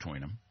jumper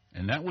between them,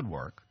 and that would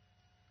work.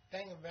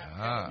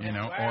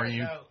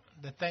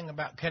 The thing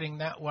about cutting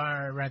that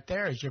wire right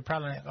there is you're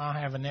probably not going to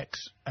have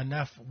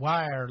enough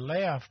wire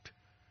left.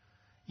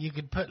 You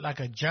could put like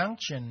a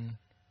junction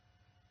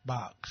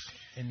box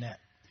in that.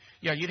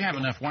 Yeah, you'd have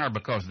enough wire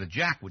because the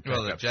jack would take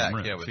up some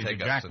room. The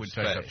jack would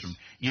take up some.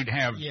 You'd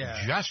have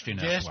just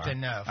enough wire.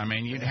 Enough. I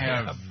mean, you'd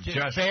have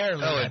just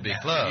barely. Oh, it'd be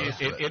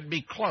close. It'd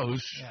be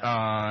close.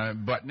 Yeah.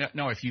 But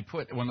no, if you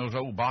put one of those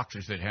old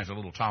boxes that has a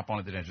little top on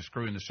it that has a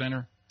screw in the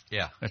center.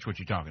 Yeah, that's what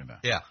you're talking about.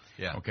 Yeah.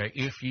 Okay,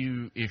 if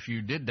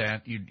you did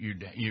that,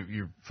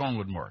 your phone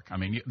wouldn't work. I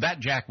mean, that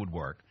jack would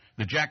work.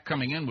 The jack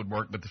coming in would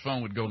work, but the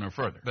phone would go no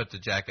further. But the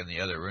jack in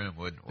the other room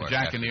wouldn't work. The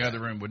jack in the other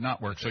room would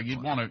not work. So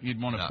you'd want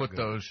to put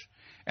those.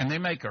 And they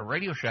make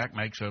Radio Shack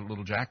makes a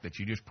little jack that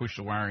you just push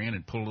the wire in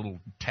and pull a little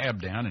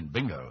tab down, and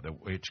bingo,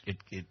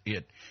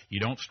 you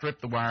don't strip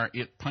the wire.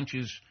 It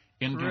punches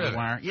into the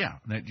wire. Yeah,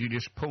 you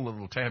just pull a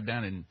little tab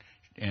down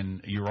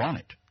and you're on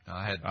it.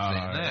 I hadn't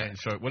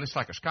seen that. It's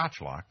like a Scotch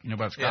lock. You know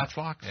about Scotch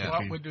locks? Yeah.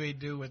 What would we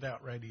do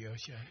without Radio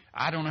Shack?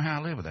 I don't know how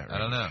I live without Radio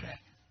Shack. I don't know.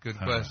 Good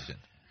question.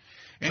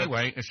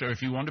 Anyway, so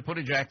if you wanted to put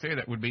a jack there,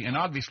 that would be, and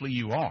obviously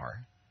you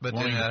are. But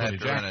then I'd have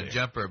to run a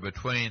jumper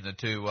between the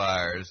 2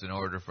 wires in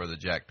order for the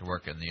jack to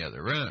work in the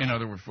other room. In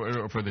other words,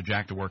 for the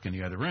jack to work in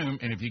the other room,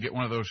 and if you get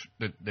one of those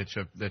that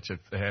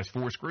has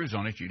 4 screws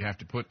on it, you'd have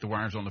to put the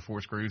wires on the 4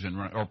 screws and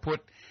run,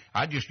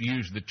 I'd just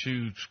use the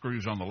 2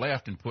 screws on the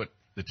left and put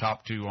the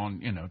top 2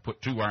 on,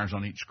 put 2 wires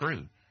on each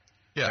screw.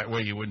 Yeah. That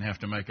way you wouldn't have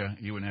to make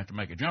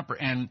a jumper.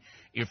 And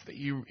if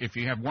you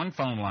have one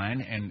phone line,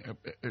 and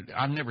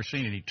I've never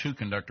seen any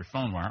 2-conductor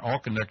phone wire. All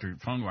conductor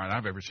phone wire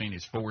I've ever seen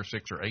is 4,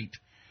 6, or 8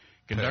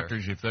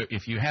 conductors.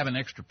 If you have an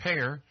extra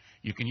pair,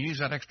 you can use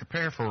that extra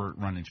pair for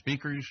running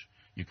speakers.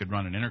 You could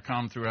run an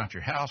intercom throughout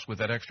your house with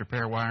that extra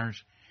pair of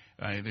wires.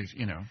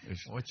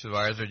 Which the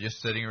wires are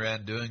just sitting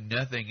around doing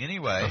nothing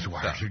anyway. Those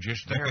wires are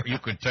just there. You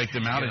could take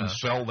them out and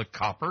sell the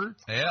copper.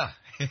 Yeah.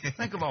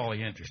 Think of all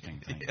the interesting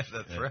things. Yeah,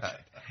 that's right.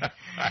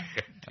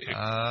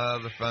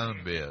 The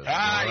phone biz.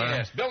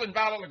 Yes. Bill and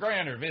Val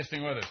LeGrand are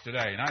visiting with us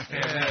today. Nice to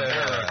have them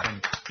there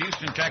from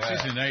Houston,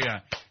 Texas, and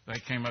they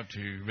came up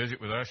to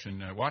visit with us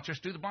and watch us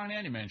do the Blind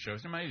Handyman show.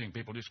 It's amazing.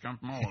 People just come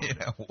from all over.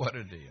 Yeah, what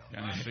a deal.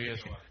 And to see us.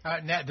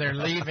 They're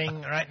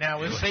leaving right now.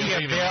 We'll see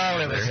you,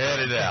 Bill. They're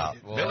headed out.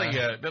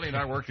 Billy and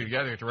I worked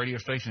together at the radio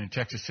station in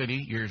Texas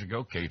City years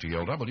ago,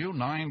 KTLW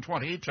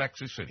 920,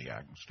 Texas City.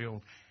 It's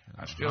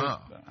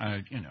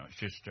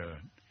just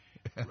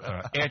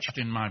etched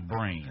in my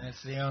brain.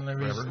 That's the only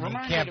reason we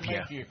kept you.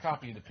 Make you a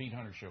copy of the Pete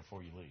Hunter Show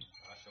before you leave.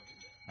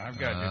 I've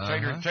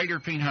got Tater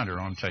Pete Hunter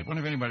on tape. I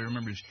wonder if anybody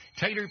remembers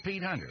Tater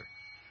Pete Hunter.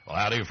 Well,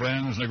 howdy,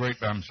 friends.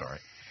 I'm sorry.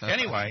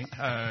 Anyway,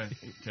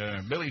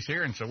 Billy's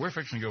here, and so we're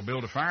fixing to go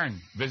build a fire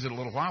and visit a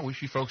little while.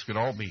 Wish you folks could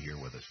all be here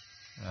with us.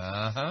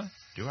 Uh-huh.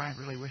 Do I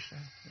really wish that?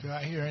 Do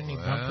I hear any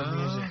bumper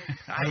music?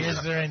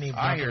 Is there any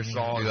bumper I hear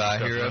songs. Do I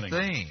hear a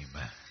theme?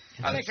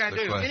 I think I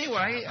do. Question.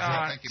 Anyway,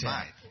 I think you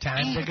might.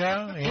 Time to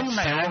go. It's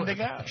time to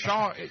go.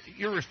 Shaw,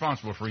 you're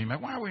responsible for email.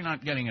 Why are we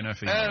not getting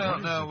enough email? I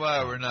don't know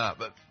why we're not,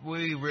 but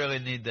we really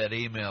need that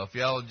email. If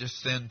y'all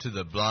just send to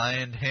the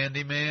Blind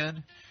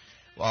Handyman,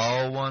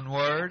 all one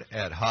word,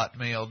 at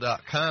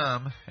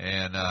hotmail.com,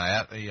 and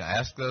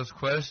ask those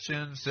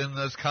questions, send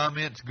those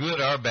comments, good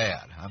or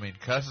bad. I mean,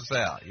 cuss us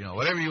out.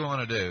 Whatever you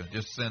want to do,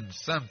 just send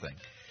something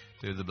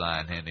to the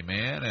Blind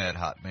Handyman at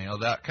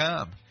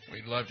hotmail.com.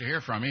 We'd love to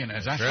hear from you. And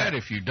as I said,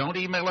 if you don't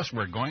email us,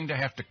 we're going to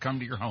have to come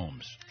to your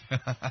homes.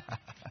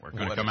 We're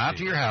going to come out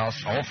to your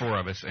house, all 4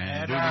 of us,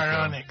 and do the show. At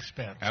our own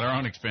expense. At our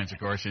own expense, of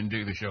course, and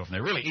do the show. If they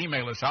really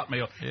email us,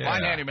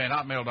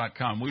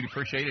 blindhandyman@hotmail.com. We'd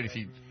appreciate it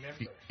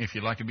if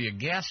you'd like to be a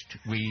guest,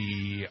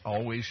 we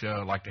always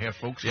like to have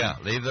folks. Yeah,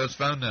 leave those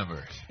phone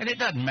numbers. And it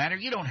doesn't matter.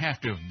 You don't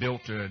have to have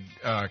built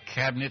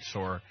cabinets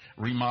or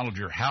remodeled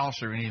your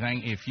house or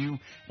anything. If you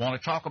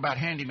want to talk about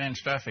handyman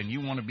stuff and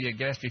you want to be a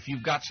guest, if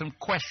you've got some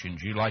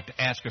questions you'd like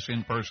to ask us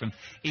in person,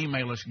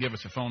 email us, give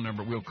us a phone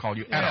number. We'll call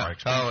you at our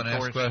expense. And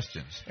ask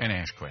questions. And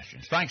ask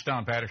questions. Thanks,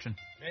 Don Patterson.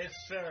 Yes,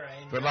 sir.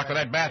 Good luck with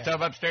that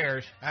bathtub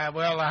upstairs.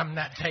 Well, I'm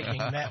not taking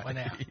that one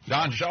out.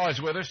 Don Shaw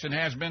is with us and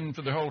has been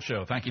for the whole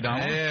show. Thank you,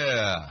 Don.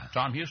 Yeah.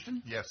 Tom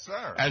Houston? Yes,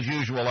 sir. As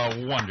usual,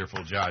 a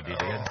wonderful job you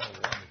did.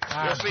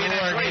 We'll see you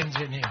next week.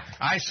 Engineer.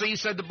 I see,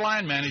 said the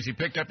blind man as he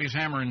picked up his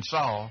hammer and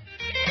saw.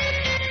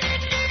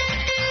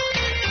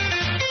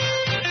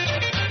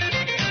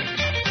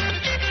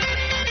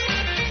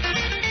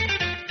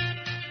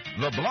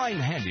 The Blind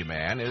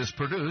Handyman is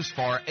produced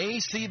for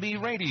ACB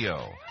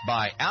Radio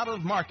by Out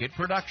of Market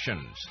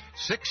Productions,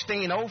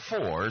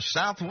 1604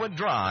 Southwood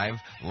Drive,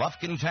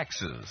 Lufkin,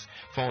 Texas.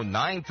 Phone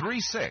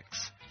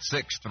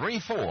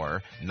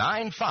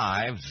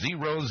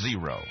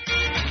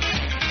 936-634-9500.